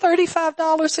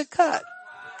 $35 a cut.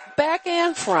 Back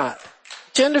and front.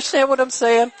 Do you understand what I'm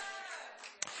saying?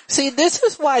 See, this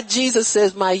is why Jesus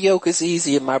says my yoke is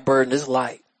easy and my burden is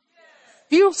light.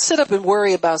 You don't sit up and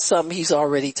worry about something he's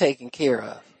already taken care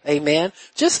of. Amen.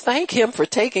 Just thank him for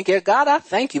taking care. God, I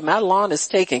thank you. My lawn is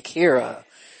taken care of.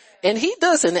 And he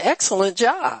does an excellent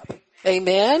job.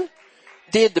 Amen.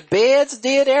 Did the beds,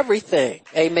 did everything.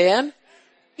 Amen.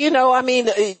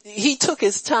 He took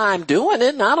his time doing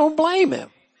it and I don't blame him.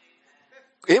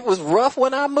 It was rough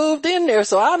when I moved in there,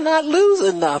 so I'm not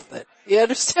losing nothing. You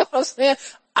understand what I'm saying?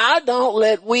 I don't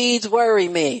let weeds worry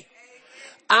me.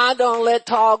 I don't let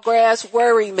tall grass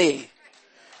worry me.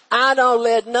 I don't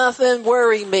let nothing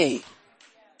worry me.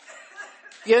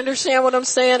 You understand what I'm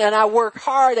saying? And I work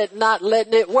hard at not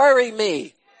letting it worry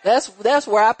me. That's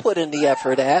where I put in the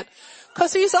effort at.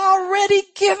 Cause he's already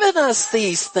given us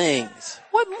these things.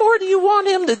 What more do you want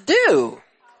him to do?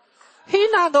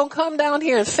 He's not gonna come down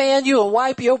here and fan you and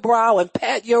wipe your brow and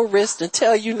pat your wrist and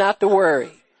tell you not to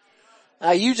worry.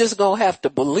 You just gonna have to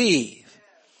believe.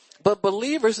 But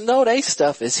believers know they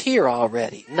stuff is here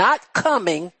already. Not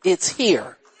coming, it's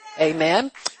here. Amen.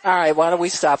 All right, why don't we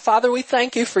stop? Father, we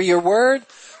thank you for your word,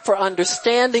 for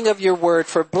understanding of your word,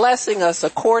 for blessing us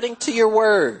according to your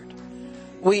word.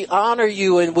 We honor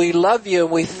you and we love you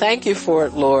and we thank you for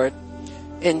it, Lord.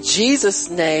 In Jesus'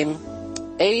 name,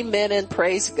 amen and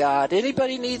praise God.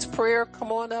 Anybody needs prayer,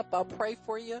 come on up. I'll pray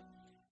for you.